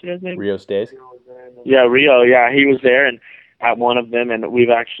Rio. What's the guy's name? Rio Stays. Yeah, Rio. Yeah, he was there and at one of them, and we've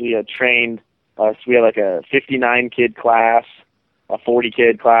actually trained. So we have like a 59 kid class, a 40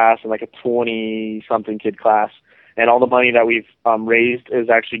 kid class, and like a 20 something kid class, and all the money that we've raised is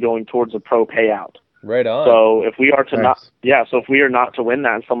actually going towards a pro payout. Right on. So if we are to if we are not to win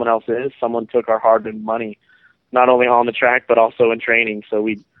that, and someone else is, someone took our hard-earned money, not only on the track but also in training. So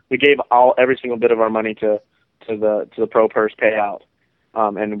we gave every single bit of our money to the pro purse payout,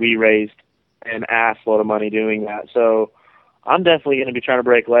 and we raised an ass load of money doing that. So I'm definitely going to be trying to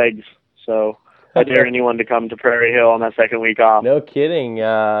break legs. So I dare anyone to come to Prairie Hill on that second week off. No kidding.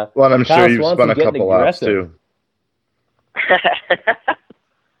 Well, I'm sure you've spun a couple laps too.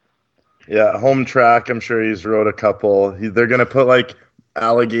 Yeah, home track, I'm sure he's rode a couple. They're going to put like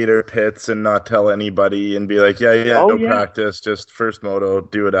alligator pits and not tell anybody and be like, practice, just first moto,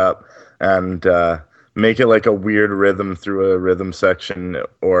 do it up. And make it like a weird rhythm through a rhythm section,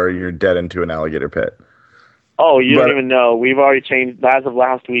 or you're dead into an alligator pit. Oh, you don't even know. We've already changed. As of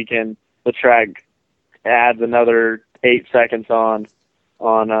last weekend, the track adds another 8 seconds on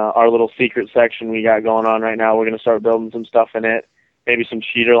our little secret section we got going on right now. We're going to start building some stuff in it, maybe some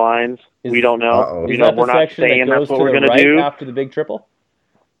cheater lines. We don't know. We're not saying that's what we're going to do after the big triple.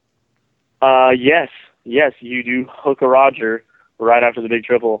 Yes, you do hook a Roger right after the big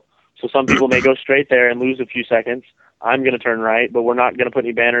triple. So some people may go straight there and lose a few seconds. I'm going to turn right, but we're not going to put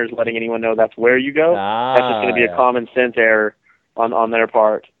any banners letting anyone know that's where you go. That's just going to be a common sense error on their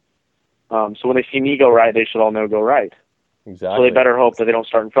part. So when they see me go right, they should all know go right. Exactly. So they better hope that they don't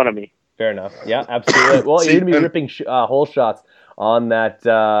start in front of me. Fair enough. Yeah, absolutely. Well, you're going to be ripping hole shots on that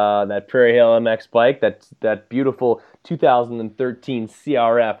Prairie Hill MX bike, that beautiful 2013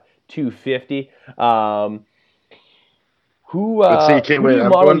 CRF 250. Who, Let's see, who okay, do wait, you I'm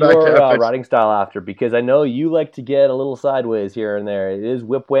model going back to your FX. riding style after? Because I know you like to get a little sideways here and there. It is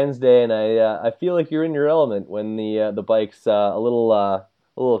Whip Wednesday, and I feel like you're in your element when the bike's a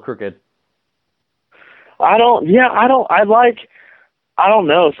little crooked. I don't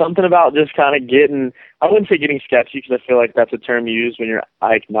know, something about just kind of getting, I wouldn't say getting sketchy because I feel like that's a term you use when you're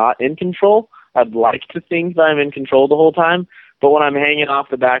like not in control. I'd like to think that I'm in control the whole time, but when I'm hanging off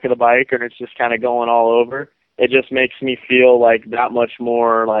the back of the bike and it's just kind of going all over, it just makes me feel like that much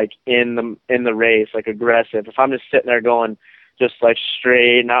more like in the race, like aggressive. If I'm just sitting there going just like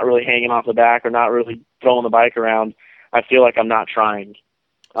straight, not really hanging off the back or not really throwing the bike around, I feel like I'm not trying.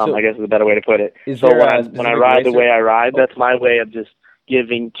 So, I guess is a better way to put it. Is So there when I ride the way I ride, that's my way of just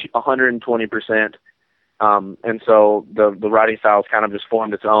giving 120%. And so the riding style's kind of just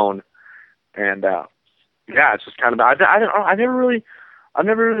formed its own. And yeah, it's just kind of I've never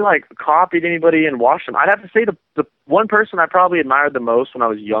really like copied anybody and watched them. I'd have to say the one person I probably admired the most when I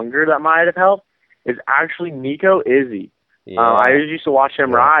was younger that might have helped is actually Nico Izzy. Yeah. I used to watch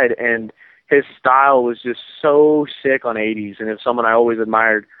him ride, and his style was just so sick on 80s, and it's someone I always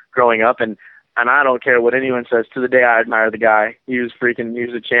admired growing up. And I don't care what anyone says. To the day, I admire the guy. He was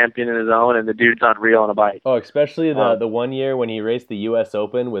a champion in his own, and the dude's unreal on a bike. Oh, especially the 1 year when he raced the U.S.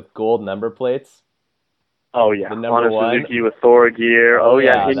 Open with gold number plates. Oh yeah, the number on a one Suzuki with Thor gear. Oh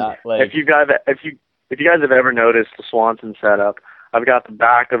yeah. If you guys have ever noticed the Swanson setup, I've got the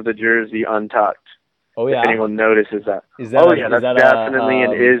back of the jersey untucked. Oh yeah. If anyone notices that. That's definitely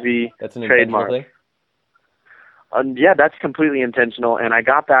an Izzy that's an trademark. Thing? Yeah, that's completely intentional, and I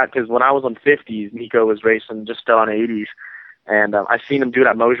got that because when I was on 50s, Nico was racing just on 80s, and I seen him do it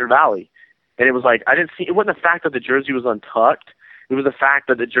at Mosier Valley, and it was like it wasn't the fact that the jersey was untucked, it was the fact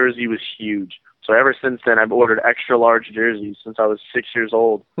that the jersey was huge. So ever since then, I've ordered extra large jerseys since I was 6 years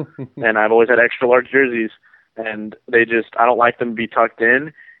old, and I've always had extra large jerseys, and I don't like them to be tucked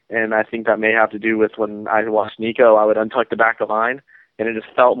in, and I think that may have to do with when I watched Nico, I would untuck the back of mine, and it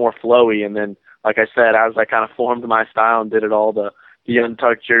just felt more flowy, and then, like I said, as I kind of formed my style and did it all, the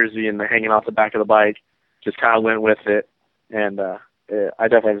untucked jersey and the hanging off the back of the bike just kind of went with it, and I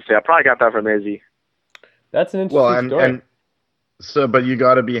definitely have to say I probably got that from Izzy. That's an interesting story. But you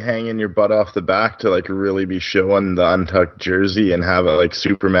got to be hanging your butt off the back to like really be showing the untucked jersey and have it like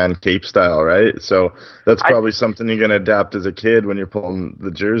Superman cape style, right? So that's probably something you're gonna adapt as a kid when you're pulling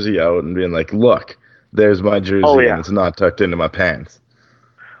the jersey out and being like, "Look, there's my jersey, and it's not tucked into my pants."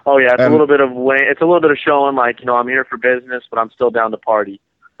 Oh yeah, it's a little bit of showing like, I'm here for business, but I'm still down to party.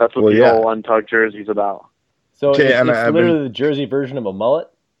 That's what the whole untucked jersey's about. So it's literally the jersey version of a mullet?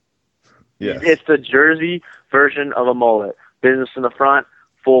 Yes. It's the jersey version of a mullet. Business in the front,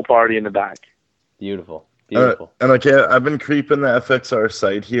 full party in the back. Beautiful. And okay, I've been creeping the FXR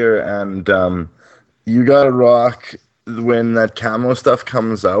site here, and you gotta rock when that camo stuff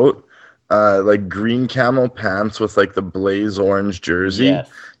comes out, like green camo pants with like the blaze orange jersey. Yes.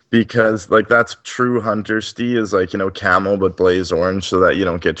 Because like that's true hunter stee is like, camo but blaze orange so that you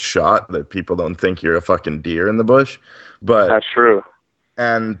don't get shot, that people don't think you're a fucking deer in the bush. But that's true.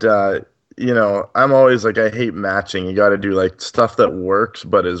 And I'm always like, I hate matching. You got to do like stuff that works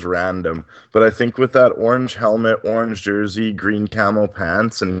but is random. But I think with that orange helmet, orange jersey, green camo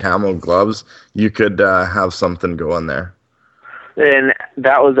pants, and camo gloves, you could have something going there. And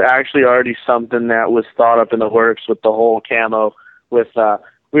that was actually already something that was thought up in the works with the whole camo. With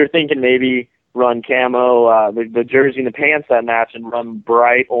we were thinking maybe run camo, the jersey and the pants that match, and run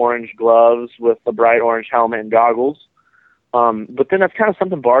bright orange gloves with the bright orange helmet and goggles. But then that's kind of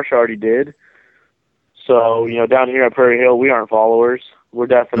something Barsha already did. So, down here at Prairie Hill, we aren't followers. We're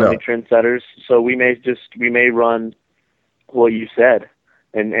definitely trendsetters. So we may run what you said,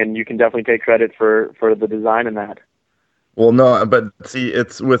 and you can definitely take credit for the design in that. Well, no, but see,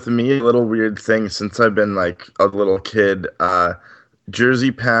 it's with me a little weird thing since I've been like a little kid.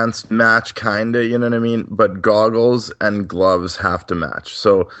 Jersey pants match kinda, you know what I mean? But goggles and gloves have to match.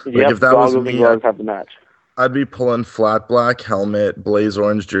 So if that was me, and gloves have to match. I'd be pulling flat black helmet, blaze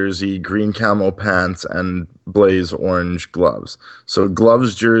orange jersey, green camo pants, and blaze orange gloves. So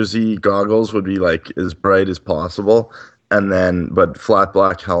gloves, jersey, goggles would be like as bright as possible, but flat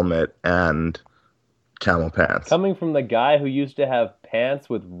black helmet and camo pants. Coming from the guy who used to have pants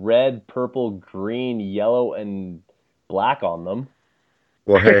with red, purple, green, yellow, and black on them.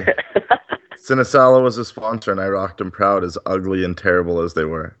 Well, hey, Cinesala was a sponsor, and I rocked them proud, as ugly and terrible as they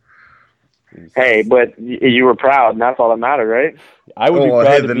were. Hey, but you were proud, and that's all that mattered, right? I would be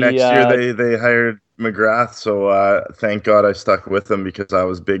proud to the be, next year they hired McGrath, so thank God I stuck with them because I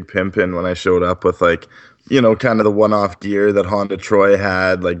was big pimping when I showed up with like kind of the one-off gear that Honda Troy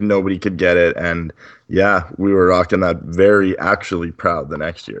had. Like, nobody could get it. And, yeah, we were rocking that very actually proud the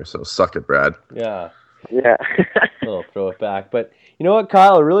next year. So, suck it, Brad. Yeah. Yeah. I'll throw it back. But you know what,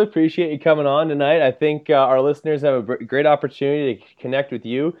 Kyle? I really appreciate you coming on tonight. I think our listeners have a great opportunity to connect with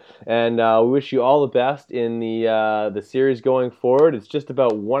you, and we wish you all the best in the series going forward. It's just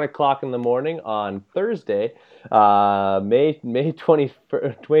about 1 o'clock in the morning on Thursday, May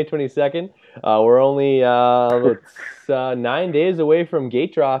 22nd. We're only 9 days away from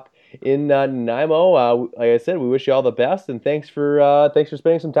gate drop in Nanaimo. Like I said, we wish you all the best, and thanks for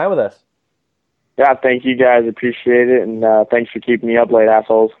spending some time with us. Yeah, thank you guys. Appreciate it. And thanks for keeping me up late,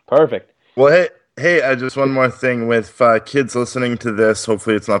 assholes. Perfect. Well, hey, just one more thing with kids listening to this.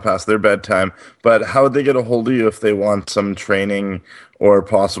 Hopefully it's not past their bedtime. But how would they get a hold of you if they want some training or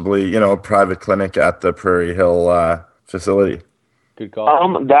possibly, a private clinic at the Prairie Hill facility? Good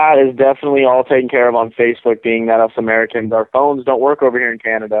call. That is definitely all taken care of on Facebook, being that us Americans, our phones don't work over here in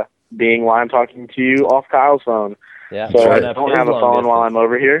Canada, being why I'm talking to you off Kyle's phone. Yeah, so I don't have a phone while I'm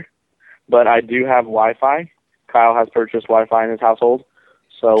over here. But I do have Wi-Fi. Kyle has purchased Wi-Fi in his household.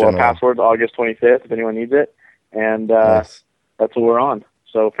 So password's August 25th if anyone needs it. And nice. That's what we're on.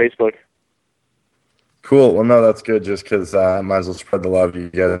 So Facebook. Cool. Well, no, that's good just because I might as well spread the love. You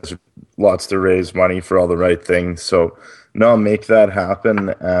guys lots to raise money for all the right things. So, no, make that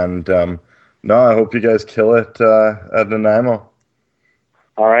happen. And, I hope you guys kill it at Nanaimo.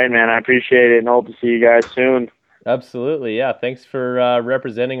 All right, man. I appreciate it and hope to see you guys soon. Absolutely, yeah. Thanks for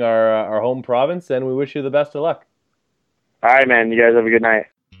representing our home province, and we wish you the best of luck. All right, man. You guys have a good night.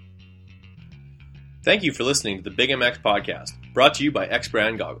 Thank you for listening to the Big MX podcast, brought to you by X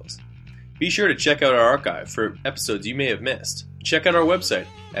Brand Goggles. Be sure to check out our archive for episodes you may have missed. Check out our website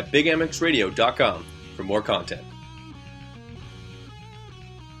at bigmxradio.com for more content.